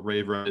Inn or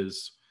Rave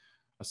is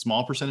a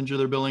small percentage of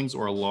their billings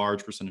or a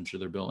large percentage of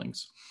their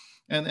billings.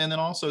 And then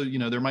also,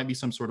 there might be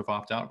some sort of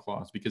opt-out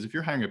clause, because if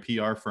you're hiring a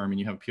PR firm and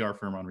you have a PR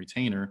firm on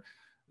retainer,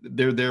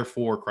 they're there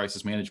for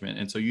crisis management.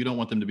 And so you don't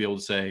want them to be able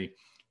to say,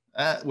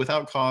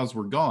 without cause,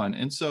 we're gone.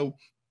 And so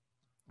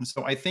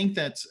I think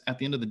that at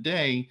the end of the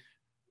day,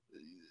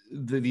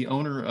 the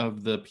owner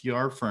of the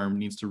PR firm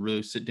needs to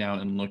really sit down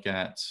and look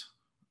at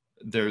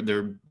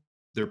their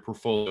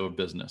portfolio of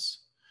business.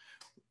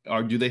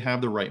 Do they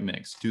have the right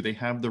mix? Do they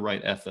have the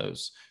right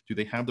ethos? Do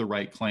they have the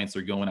right clients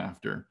they're going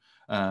after?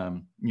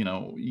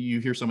 You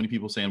hear so many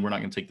people saying, we're not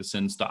going to take the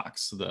sin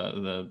stocks,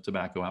 the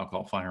tobacco,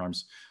 alcohol,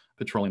 firearms,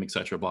 petroleum, et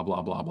cetera, blah,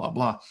 blah, blah, blah,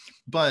 blah.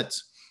 But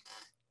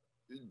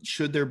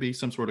should there be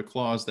some sort of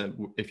clause that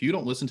if you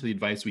don't listen to the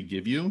advice we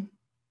give you,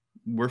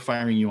 we're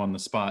firing you on the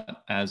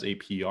spot as a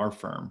PR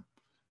firm,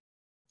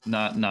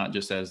 not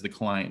just as the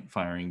client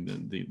firing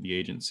the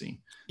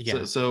agency.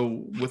 Yeah.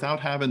 So without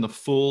having the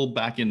full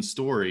back end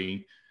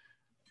story,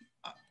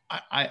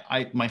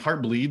 my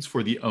heart bleeds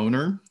for the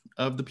owner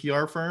of the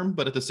PR firm,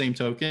 but at the same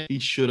token, he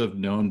should have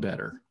known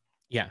better.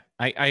 Yeah,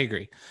 I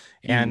agree.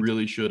 He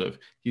really should have.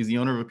 He's the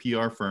owner of a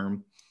PR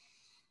firm.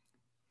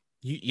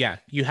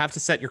 You have to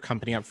set your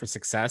company up for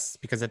success,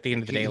 because at the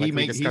end of the day,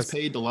 he's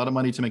paid a lot of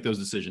money to make those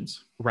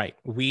decisions. Right.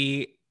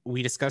 We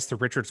discussed the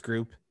Richards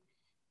Group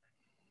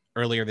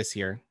earlier this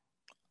year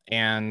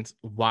and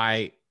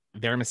why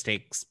their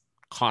mistakes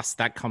cost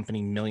that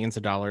company millions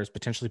of dollars,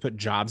 potentially put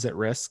jobs at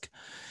risk.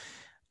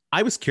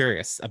 I was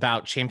curious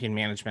about Champion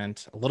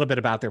Management, a little bit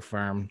about their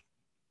firm.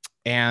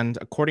 And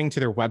according to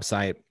their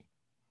website,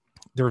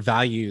 their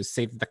values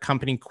say that the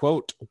company,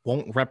 quote,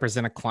 won't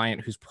represent a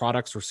client whose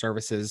products or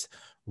services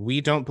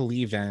we don't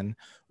believe in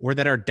or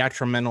that are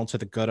detrimental to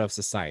the good of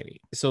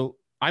society. So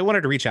I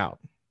wanted to reach out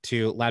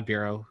to Lad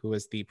Bureau, who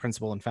is the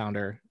principal and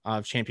founder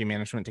of Champion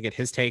Management, to get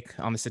his take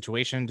on the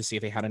situation, to see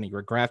if they had any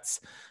regrets.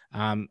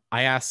 I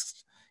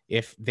asked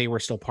if they were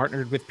still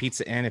partnered with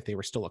Pizza Inn, if they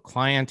were still a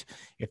client,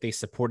 if they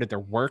supported their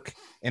work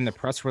in the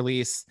press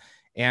release.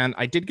 And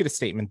I did get a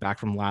statement back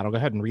from Lad. I'll go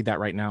ahead and read that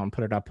right now and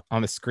put it up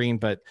on the screen.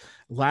 But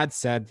Lad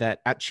said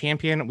that at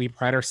Champion, we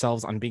pride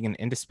ourselves on being an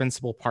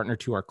indispensable partner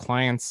to our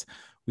clients.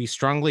 We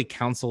strongly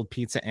counseled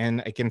Pizza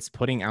Inn against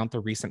putting out the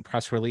recent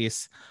press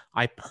release.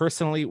 I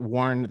personally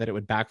warned that it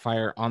would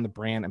backfire on the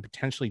brand and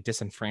potentially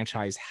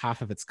disenfranchise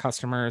half of its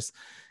customers,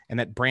 and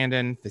that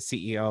Brandon, the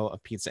CEO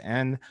of Pizza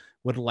Inn,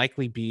 would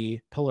likely be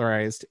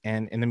polarized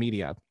and in the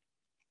media.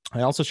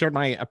 I also shared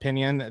my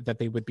opinion that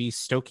they would be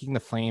stoking the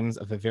flames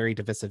of a very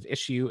divisive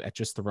issue at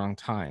just the wrong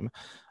time.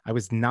 I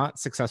was not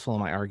successful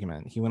in my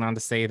argument. He went on to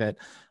say that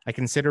I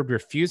considered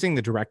refusing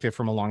the directive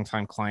from a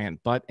longtime client,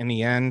 but in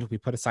the end, we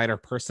put aside our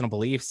personal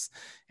beliefs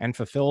and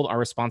fulfilled our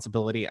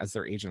responsibility as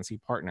their agency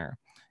partner.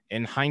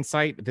 In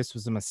hindsight, this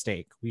was a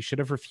mistake. We should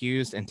have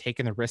refused and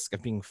taken the risk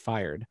of being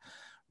fired.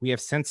 We have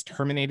since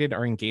terminated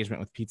our engagement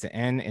with Pizza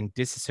Inn and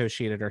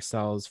disassociated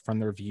ourselves from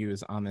their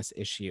views on this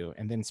issue.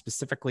 And then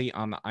specifically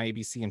on the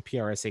IABC and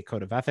PRSA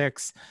Code of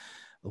Ethics,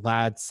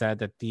 Lad said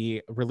that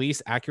the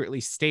release accurately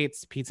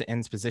states Pizza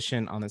Inn's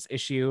position on this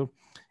issue.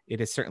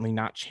 It is certainly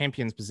not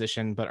Champion's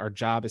position, but our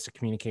job is to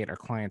communicate our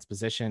client's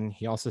position.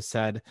 He also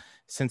said,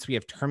 since we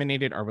have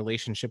terminated our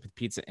relationship with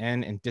Pizza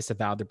Inn and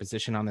disavowed their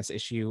position on this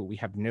issue, we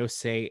have no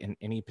say in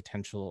any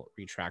potential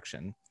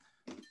retraction.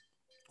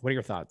 What are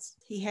your thoughts?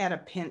 He had a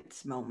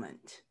Pence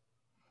moment.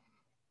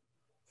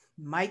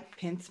 Mike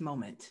Pence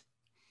moment.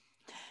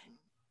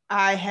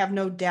 I have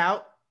no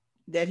doubt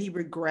that he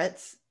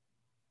regrets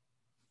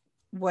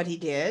what he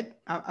did.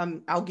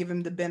 I'll give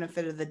him the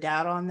benefit of the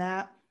doubt on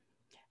that.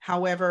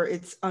 However,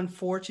 it's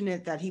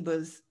unfortunate that he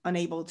was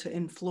unable to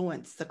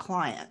influence the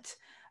client.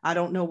 I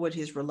don't know what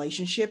his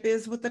relationship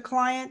is with the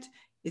client.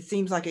 It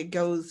seems like it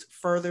goes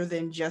further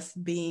than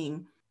just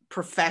being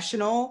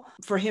professional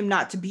for him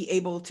not to be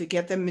able to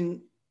get them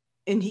in.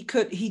 And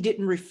he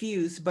didn't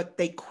refuse, but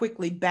they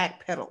quickly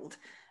backpedaled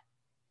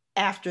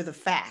after the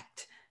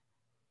fact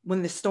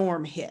when the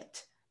storm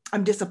hit.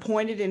 I'm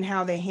disappointed in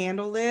how they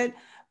handled it,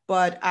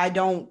 but I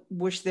don't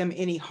wish them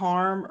any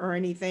harm or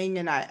anything.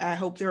 And I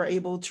hope they're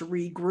able to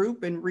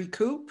regroup and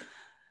recoup.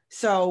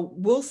 So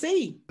we'll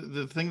see.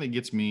 The thing that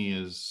gets me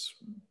is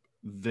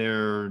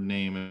their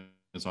name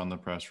is on the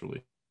press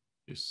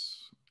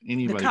release.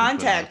 Anybody the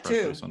contact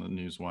too on the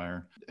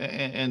newswire,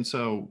 and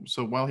so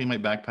while he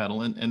might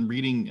backpedal and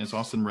reading, as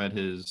Austin read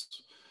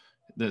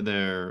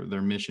their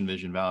mission,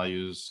 vision,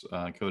 values,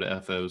 code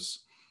of ethos,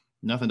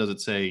 nothing does it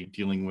say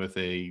dealing with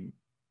a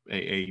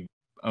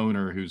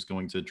owner who's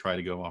going to try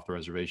to go off the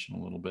reservation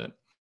a little bit.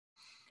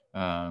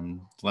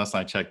 Last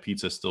I checked,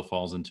 pizza still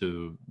falls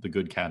into the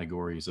good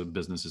categories of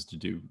businesses to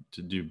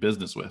do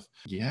business with.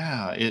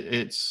 Yeah,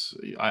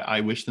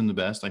 I wish them the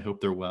best. I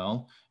hope they're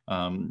well.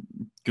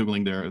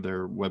 Googling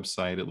their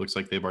website, it looks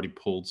like they've already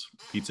pulled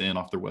Pizza Inn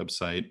off their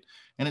website,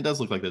 and it does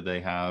look like that they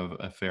have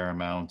a fair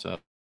amount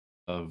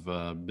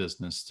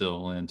business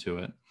still into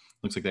it.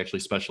 Looks like they actually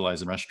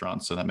specialize in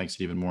restaurants, so that makes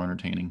it even more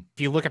entertaining.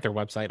 If you look at their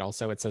website,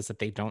 also, it says that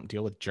they don't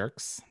deal with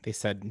jerks. They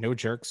said no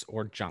jerks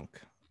or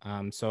junk.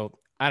 So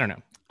I don't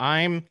know.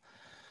 I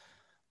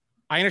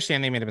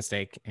understand they made a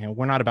mistake, and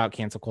we're not about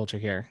cancel culture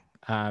here.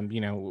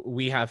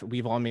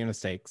 We've all made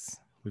mistakes.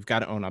 We've got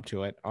to own up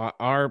to it.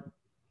 Our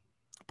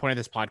point of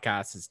this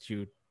podcast is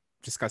to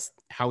discuss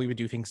how we would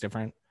do things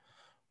different,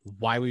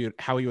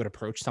 how we would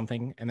approach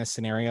something in this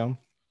scenario.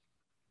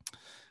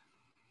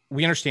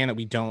 We understand that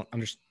we don't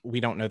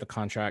know the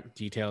contract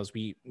details.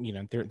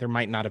 There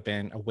might not have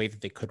been a way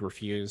that they could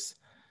refuse.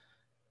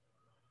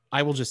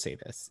 I will just say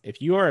this: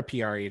 if you are a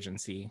PR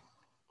agency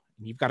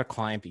and you've got a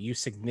client that you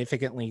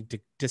significantly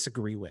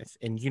disagree with,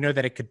 and you know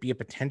that it could be a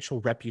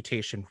potential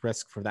reputation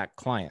risk for that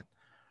client,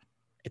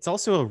 it's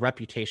also a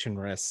reputation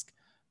risk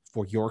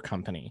for your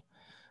company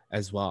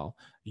as well.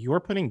 You're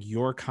putting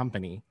your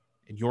company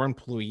and your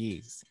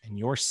employees and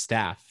your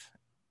staff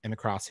in the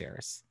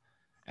crosshairs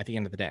at the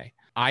end of the day.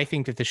 I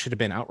think that this should have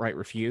been outright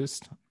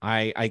refused.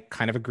 I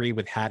kind of agree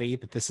with Hattie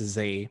that this is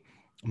a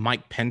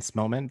Mike Pence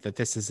moment, that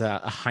this is a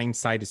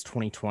hindsight is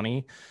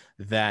 2020,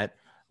 that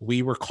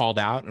we were called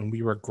out and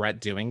we regret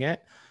doing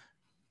it.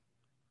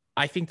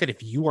 I think that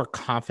if you are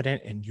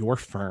confident in your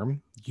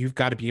firm, you've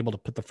got to be able to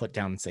put the foot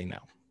down and say no.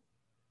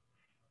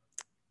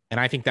 And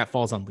I think that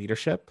falls on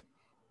leadership.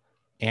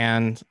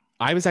 And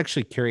I was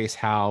actually curious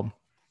how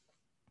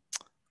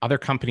other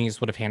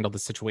companies would have handled the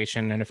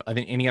situation, and if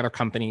any other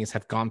companies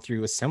have gone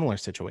through a similar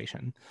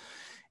situation.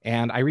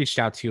 And I reached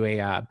out to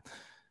a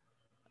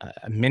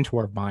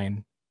mentor of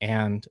mine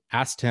and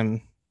asked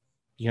him,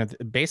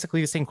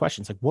 basically the same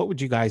questions, like, what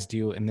would you guys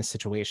do in this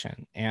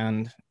situation?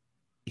 And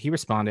he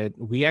responded,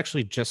 we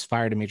actually just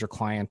fired a major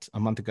client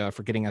a month ago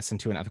for getting us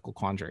into an ethical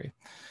quandary.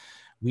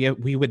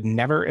 We would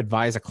never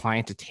advise a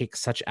client to take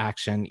such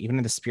action, even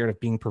in the spirit of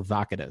being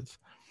provocative.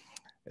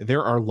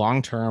 There are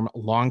long-term,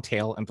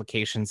 long-tail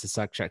implications to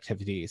such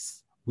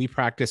activities. We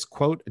practice,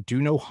 quote,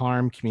 do no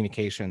harm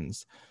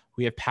communications.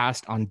 We have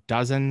passed on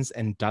dozens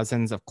and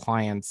dozens of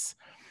clients.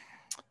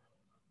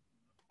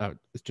 Oh,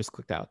 it just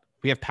clicked out.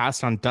 We have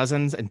passed on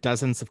dozens and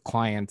dozens of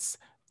clients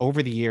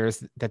over the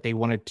years that they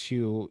wanted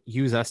to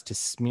use us to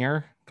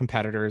smear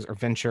competitors or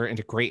venture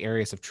into gray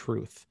areas of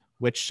truth,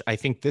 which I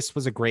think this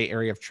was a gray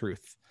area of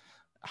truth,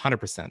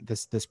 100%,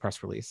 this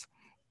press release.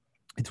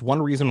 It's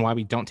one reason why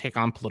we don't take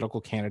on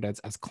political candidates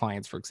as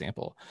clients, for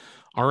example.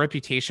 Our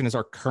reputation is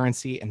our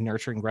currency, and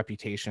nurturing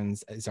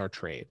reputations is our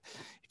trade.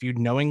 If you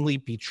knowingly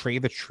betray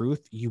the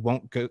truth, you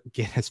won't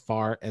get as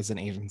far as an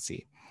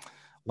agency.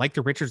 Like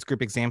the Richards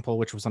Group example,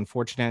 which was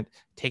unfortunate,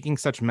 taking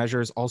such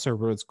measures also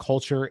erodes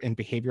culture and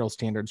behavioral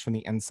standards from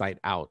the inside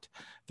out.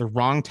 The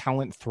wrong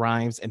talent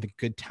thrives and the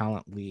good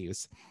talent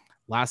leaves.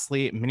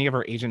 Lastly, many of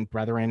our agent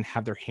brethren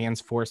have their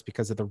hands forced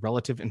because of the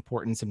relative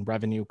importance and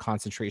revenue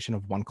concentration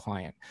of one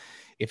client.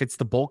 If it's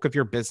the bulk of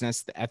your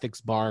business, the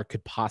ethics bar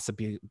could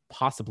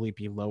possibly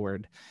be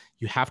lowered.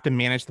 You have to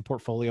manage the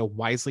portfolio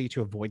wisely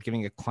to avoid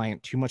giving a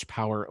client too much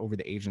power over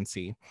the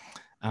agency.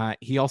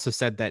 He also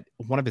said that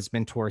one of his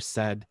mentors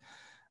said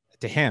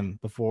to him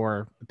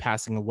before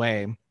passing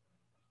away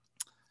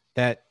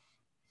that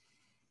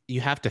you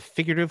have to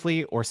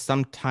figuratively or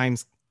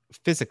sometimes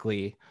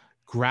physically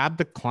grab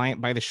the client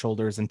by the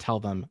shoulders and tell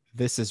them,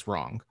 this is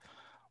wrong.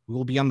 We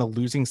will be on the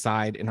losing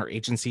side and our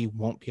agency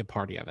won't be a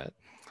party of it.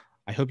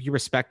 I hope you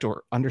respect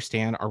or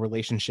understand our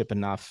relationship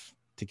enough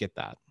to get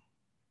that.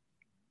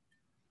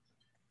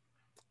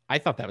 I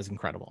thought that was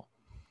incredible.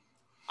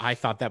 I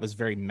thought that was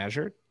very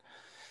measured.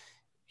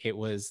 It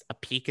was a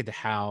peek into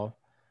how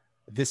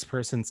this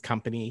person's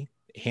company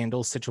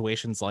handles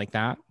situations like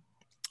that.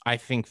 I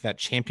think that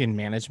Champion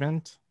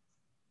Management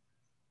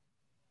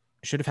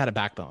should have had a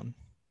backbone.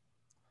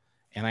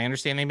 And I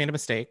understand they made a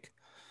mistake.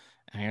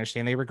 I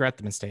understand they regret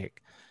the mistake.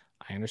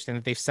 I understand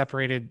that they've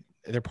separated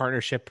their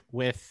partnership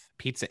with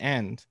Pizza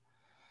End.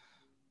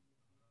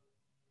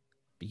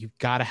 But you've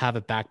got to have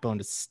a backbone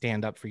to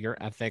stand up for your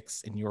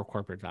ethics and your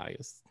corporate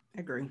values. I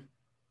agree.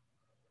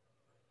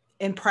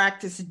 In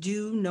practice,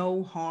 do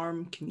no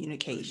harm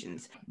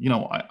communications.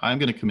 I'm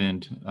going to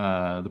commend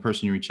the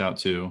person you reach out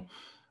to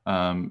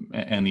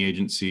and the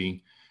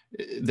agency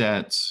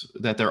that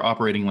they're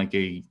operating like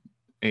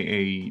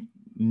a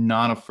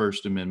not a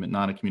First Amendment,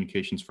 not a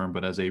communications firm,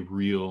 but as a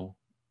real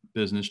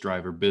business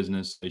driver,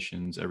 business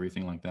relations,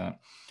 everything like that.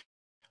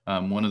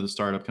 One of the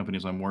startup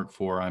companies I work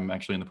for, I'm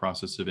actually in the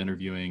process of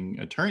interviewing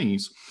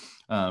attorneys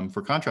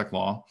for contract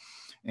law.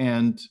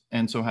 And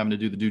so having to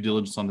do the due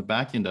diligence on the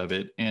back end of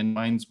it, and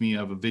reminds me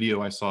of a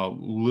video I saw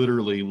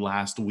literally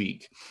last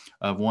week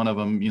of one of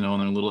them, in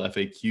a little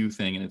FAQ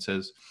thing. And it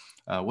says,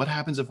 what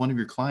happens if one of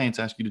your clients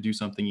asks you to do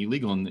something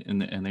illegal?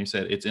 And they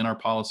said, it's in our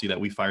policy that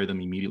we fire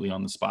them immediately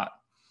on the spot.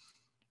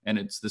 And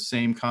it's the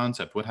same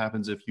concept. What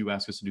happens if you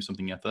ask us to do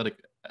something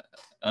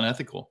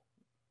unethical?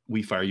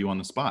 We fire you on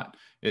the spot.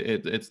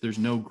 There's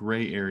no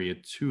gray area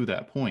to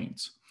that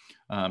point.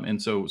 And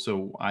so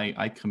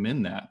I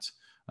commend that.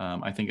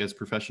 I think as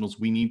professionals,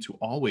 we need to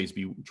always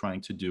be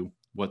trying to do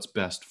what's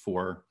best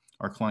for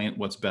our client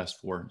what's best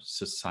for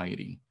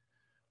society.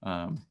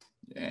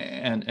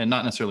 And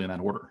not necessarily in that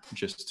order.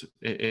 Just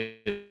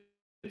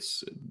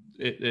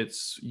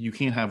it's you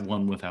can't have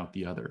one without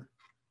the other.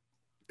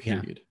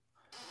 Period.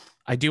 Yeah.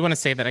 I do want to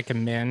say that I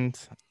commend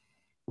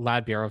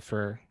Lad Bureau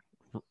for,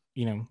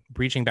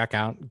 reaching back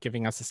out,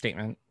 giving us a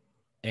statement,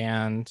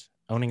 and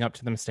owning up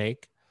to the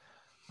mistake.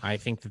 I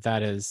think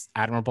that is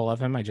admirable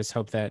of him. I just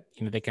hope that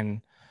they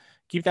can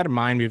keep that in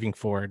mind moving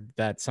forward.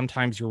 That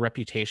sometimes your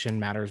reputation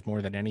matters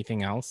more than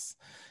anything else,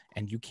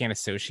 and you can't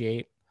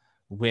associate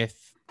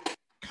with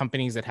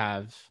companies that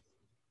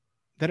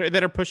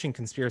are pushing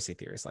conspiracy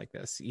theories like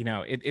this.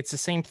 It's the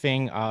same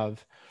thing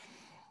of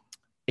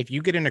if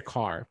you get in a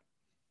car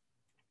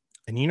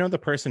and the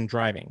person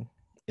driving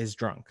is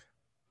drunk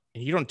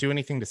and you don't do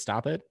anything to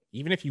stop it,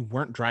 even if you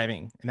weren't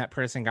driving and that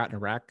person got in a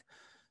wreck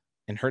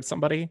and hurt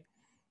somebody,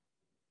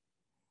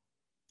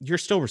 you're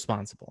still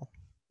responsible.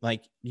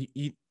 Like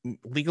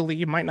legally,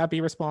 you might not be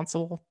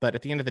responsible, but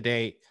at the end of the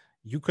day,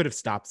 you could have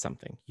stopped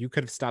something. You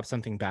could have stopped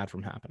something bad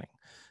from happening.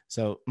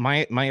 So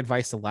my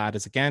advice to Lad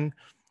is, again,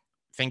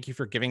 thank you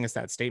for giving us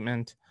that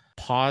statement.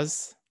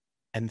 Pause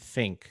and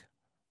think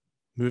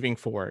moving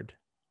forward.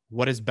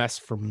 What is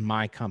best for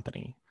my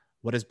company?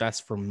 What is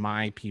best for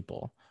my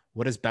people?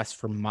 What is best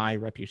for my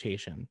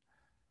reputation?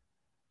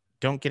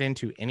 Don't get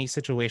into any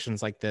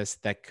situations like this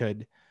that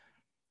could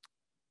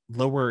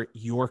lower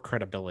your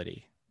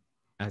credibility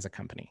as a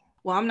company.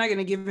 Well, I'm not going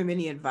to give him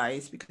any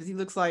advice because he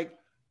looks like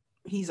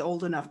he's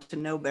old enough to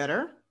know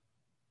better.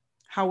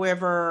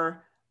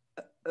 However,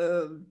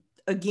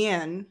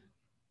 again,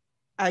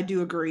 I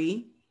do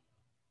agree,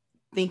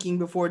 thinking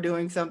before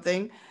doing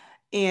something.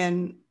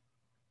 And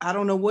I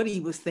don't know what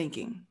he was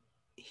thinking.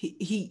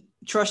 He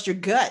trust your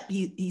gut.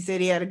 He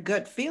said he had a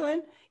gut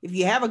feeling. If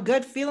you have a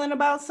gut feeling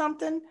about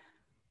something,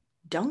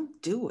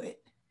 don't do it.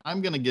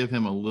 I'm going to give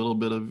him a little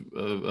bit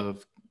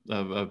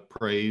of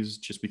praise,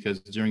 just because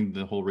during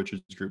the whole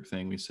Richards Group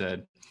thing, we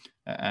said,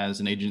 as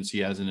an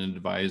agency, as an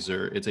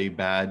advisor, it's a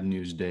bad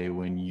news day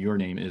when your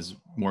name is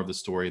more of the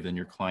story than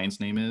your client's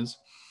name is.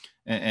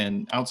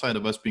 And outside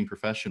of us being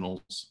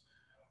professionals,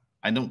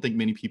 I don't think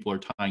many people are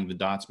tying the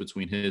dots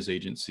between his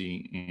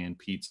agency and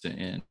Pizza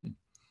Inn.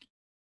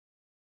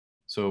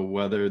 So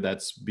whether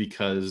that's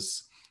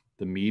because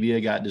the media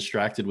got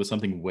distracted with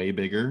something way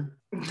bigger,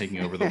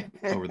 taking over the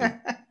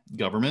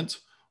government,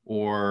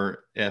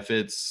 or if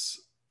it's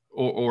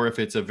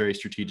a very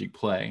strategic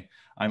play.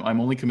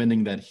 I'm only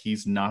commending that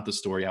he's not the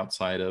story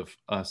outside of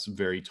us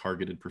very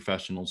targeted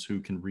professionals who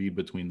can read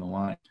between the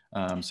lines.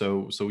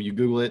 So you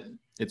Google it,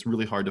 it's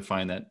really hard to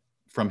find that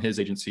from his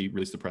agency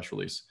released the press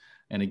release.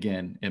 And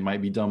again, it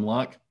might be dumb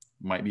luck,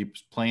 might be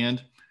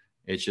planned.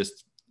 It's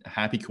just a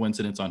happy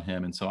coincidence on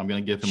him. And so I'm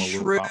going to give him a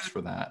little props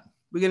for that.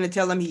 We're going to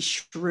tell him he's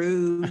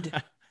shrewd.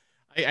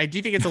 I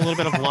do think it's a little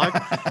bit of luck.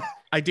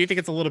 I do think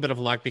it's a little bit of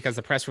luck because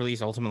the press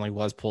release ultimately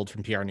was pulled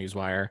from PR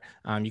Newswire.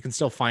 You can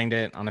still find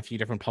it on a few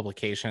different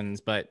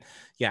publications, but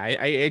yeah,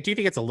 I do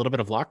think it's a little bit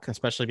of luck,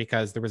 especially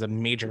because there was a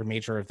major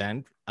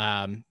event,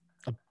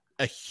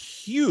 a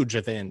huge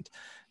event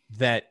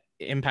that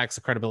impacts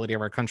the credibility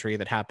of our country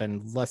that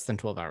happened less than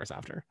 12 hours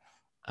after.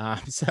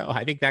 So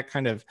I think that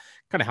kind of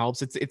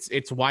helps.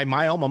 It's why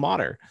my alma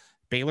mater,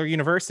 Baylor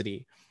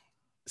University,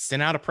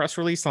 sent out a press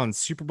release on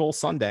Super Bowl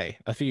Sunday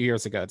a few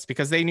years ago. It's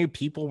because they knew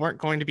people weren't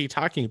going to be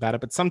talking about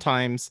it. But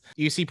sometimes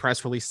you see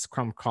press releases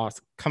come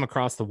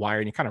across the wire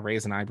and you kind of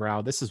raise an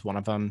eyebrow. This is one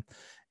of them.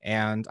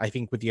 And I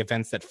think with the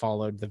events that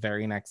followed the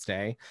very next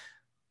day,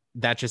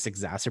 that just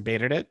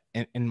exacerbated it,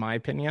 in my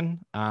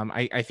opinion.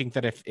 I think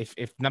that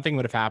if nothing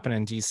would have happened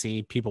in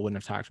DC, people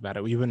wouldn't have talked about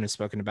it. We wouldn't have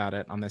spoken about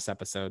it on this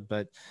episode.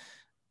 But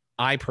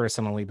I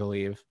personally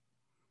believe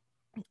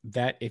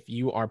that if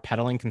you are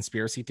peddling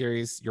conspiracy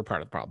theories, you're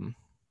part of the problem.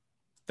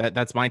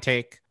 That's my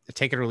take.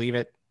 Take it or leave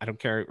it. I don't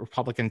care,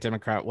 Republican,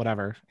 Democrat,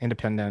 whatever,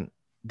 independent.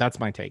 That's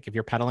my take. If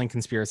you're peddling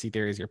conspiracy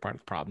theories, you're part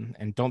of the problem.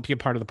 And don't be a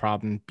part of the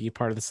problem. Be a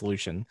part of the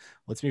solution.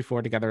 Let's move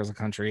forward together as a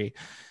country,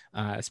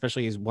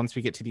 especially as once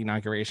we get to the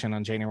inauguration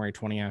on January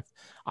 20th.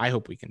 I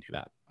hope we can do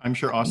that. I'm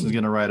sure Austin's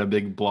going to write a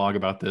big blog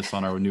about this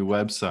on our new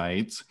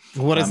website.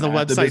 What is the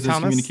website,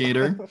 Thomas?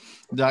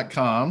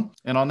 thebusinesscommunicator.com.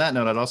 And on that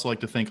note, I'd also like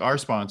to thank our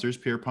sponsors,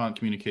 Pierpont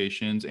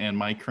Communications and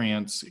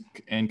Mykrantz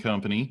and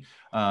Company,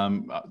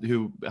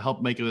 who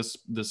helped make this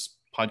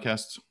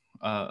podcast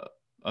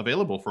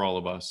available for all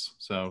of us.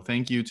 So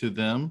thank you to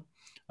them.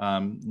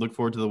 Look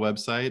forward to the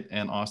website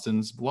and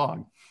Austin's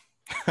blog.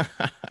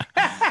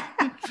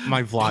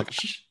 My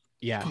vlog.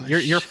 Yeah,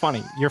 you're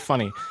funny. You're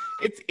funny.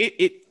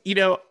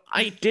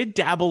 I did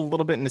dabble a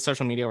little bit into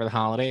social media over the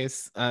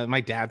holidays.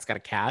 My dad's got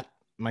a cat.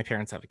 My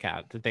parents have a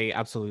cat that they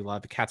absolutely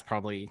love. The cat's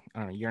probably, I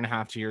don't know, a year and a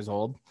half, 2 years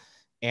old.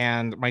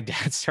 And my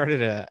dad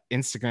started an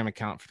Instagram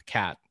account for the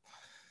cat.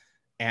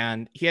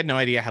 And he had no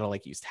idea how to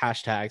use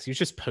hashtags. He was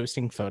just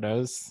posting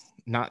photos,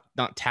 not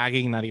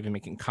tagging, not even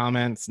making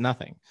comments,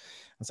 nothing.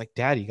 I was like,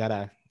 Dad, you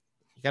gotta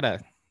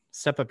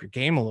step up your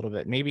game a little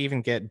bit. Maybe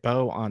even get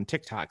Bo on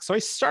TikTok. So I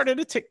started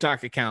a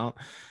TikTok account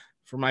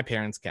for my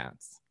parents'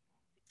 cats.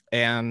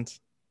 And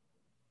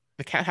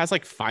The cat has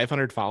like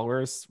 500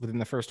 followers within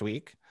the first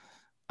week.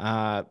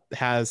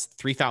 Has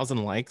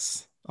 3,000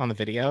 likes on the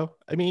video.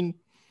 I mean,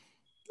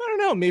 I don't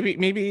know.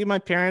 Maybe my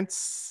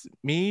parents,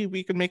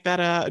 we could make that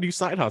a new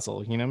side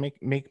hustle. You know,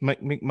 make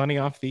money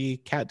off the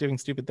cat doing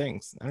stupid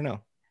things. I don't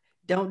know.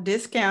 Don't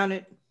discount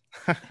it.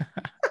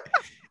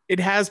 It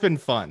has been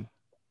fun.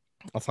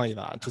 I'll tell you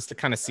that, just to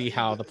kind of see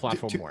how the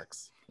platform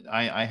works.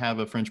 I have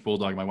a French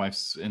bulldog, my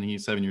wife's, and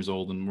he's 7 years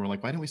old, and we're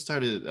like, why didn't we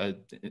start a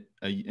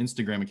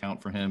Instagram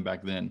account for him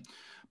back then?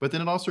 But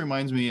then it also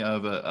reminds me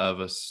of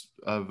a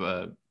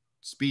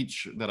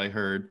speech that I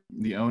heard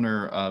the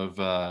owner of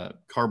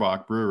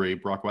Karbach Brewery,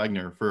 Brock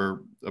Wagner,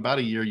 for about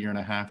a year and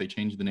a half. They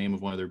changed the name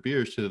of one of their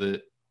beers to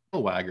the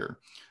Wagger,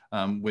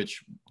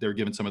 which they're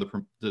giving some of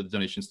the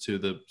donations to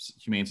the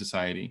Humane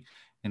Society.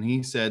 And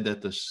he said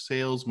that the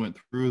sales went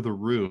through the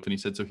roof. And he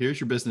said, so here's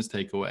your business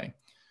takeaway.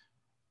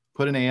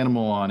 Put an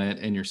animal on it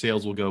and your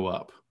sales will go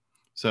up.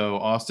 So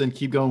Austin,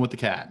 keep going with the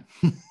cat.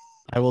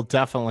 I will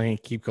definitely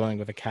keep going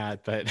with the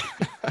cat, but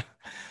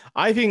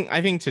I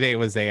think today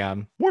was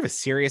a more of a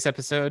serious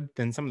episode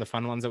than some of the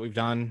fun ones that we've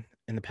done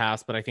in the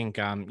past. But I think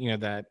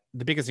that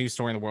the biggest news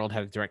story in the world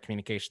had a direct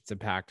communications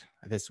impact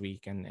this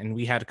week, and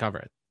we had to cover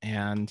it.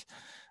 And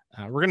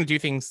we're going to do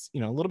things, a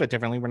little bit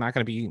differently. We're not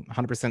going to be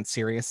 100%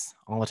 serious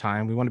all the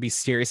time. We want to be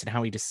serious in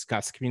how we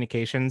discuss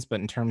communications, but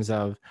in terms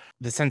of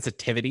the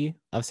sensitivity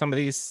of some of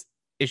these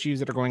issues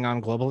that are going on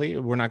globally,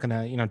 we're not going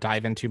to,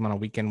 dive into them on a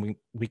week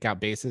out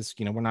basis.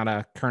 We're not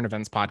a current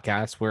events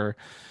podcast. We're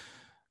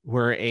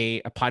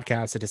a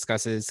podcast that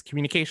discusses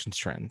communications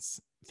trends,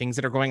 things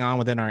that are going on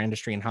within our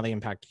industry and how they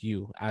impact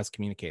you as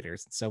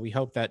communicators. So we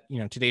hope that,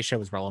 today's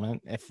show is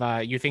relevant. If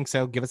you think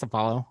so, give us a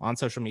follow on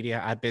social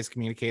media at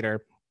BizCommunicator.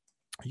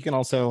 You can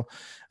also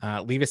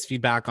leave us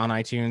feedback on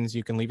iTunes.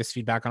 You can leave us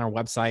feedback on our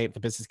website,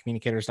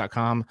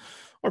 thebusinesscommunicators.com.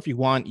 Or if you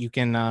want, you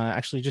can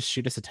actually just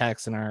shoot us a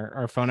text. And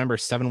our phone number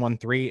is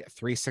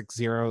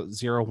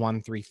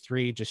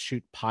 713-360-0133. Just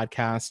shoot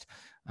podcast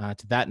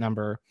to that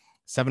number,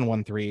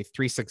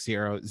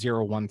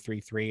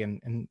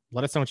 713-360-0133. And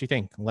let us know what you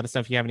think. Let us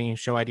know if you have any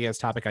show ideas,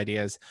 topic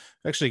ideas.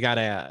 We've actually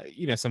got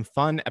some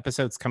fun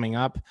episodes coming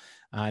up.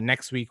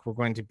 Next week, we're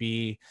going to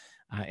be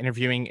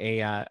interviewing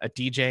a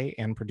DJ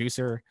and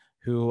producer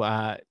who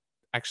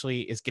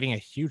actually is getting a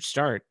huge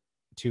start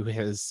to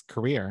his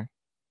career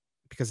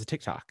because of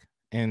TikTok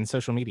and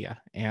social media.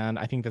 And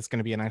I think that's going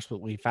to be an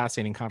absolutely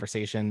fascinating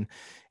conversation.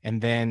 And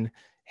then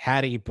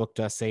Hattie booked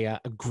us a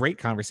great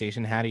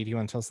conversation. Hattie, do you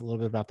want to tell us a little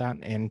bit about that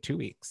in 2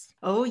 weeks?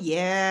 Oh,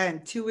 yeah.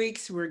 In 2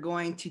 weeks, we're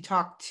going to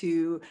talk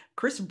to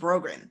Chris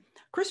Brogan.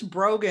 Chris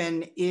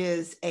Brogan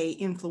is an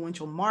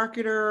influential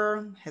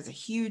marketer, has a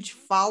huge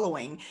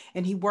following,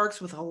 and he works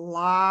with a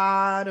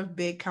lot of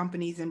big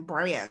companies and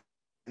brands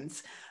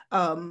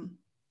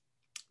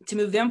to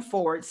move them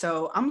forward.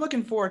 So I'm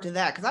looking forward to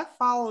that because I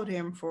followed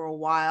him for a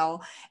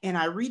while and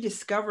I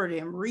rediscovered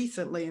him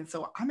recently. And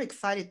so I'm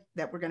excited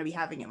that we're going to be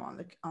having him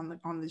on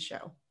the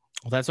show.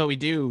 Well, that's what we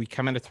do. We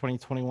come into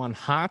 2021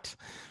 hot.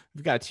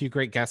 We've got 2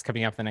 great guests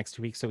coming up the next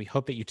 2 weeks. So we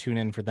hope that you tune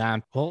in for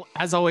that. Well,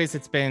 as always,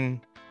 it's been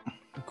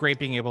great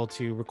being able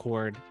to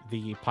record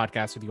the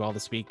podcast with you all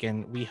this week.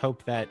 And we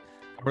hope that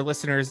our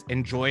listeners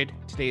enjoyed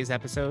today's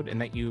episode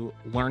and that you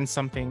learned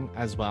something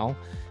as well.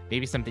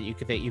 Maybe something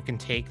that you can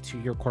take to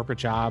your corporate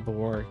job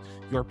or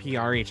your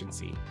PR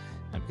agency.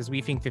 Because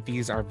we think that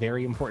these are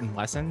very important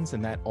lessons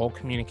and that all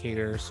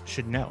communicators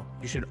should know.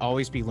 You should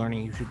always be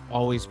learning. You should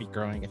always be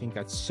growing. I think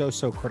that's so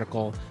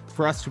critical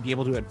for us to be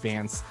able to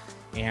advance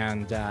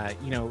and,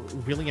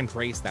 really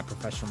embrace that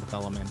professional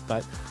development.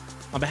 But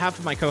on behalf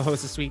of my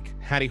co-hosts this week,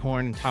 Hattie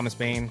Horn and Thomas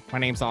Bain, my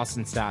name's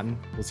Austin Staton.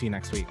 We'll see you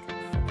next week.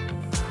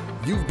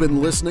 You've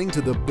been listening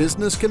to The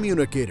Business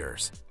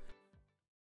Communicators.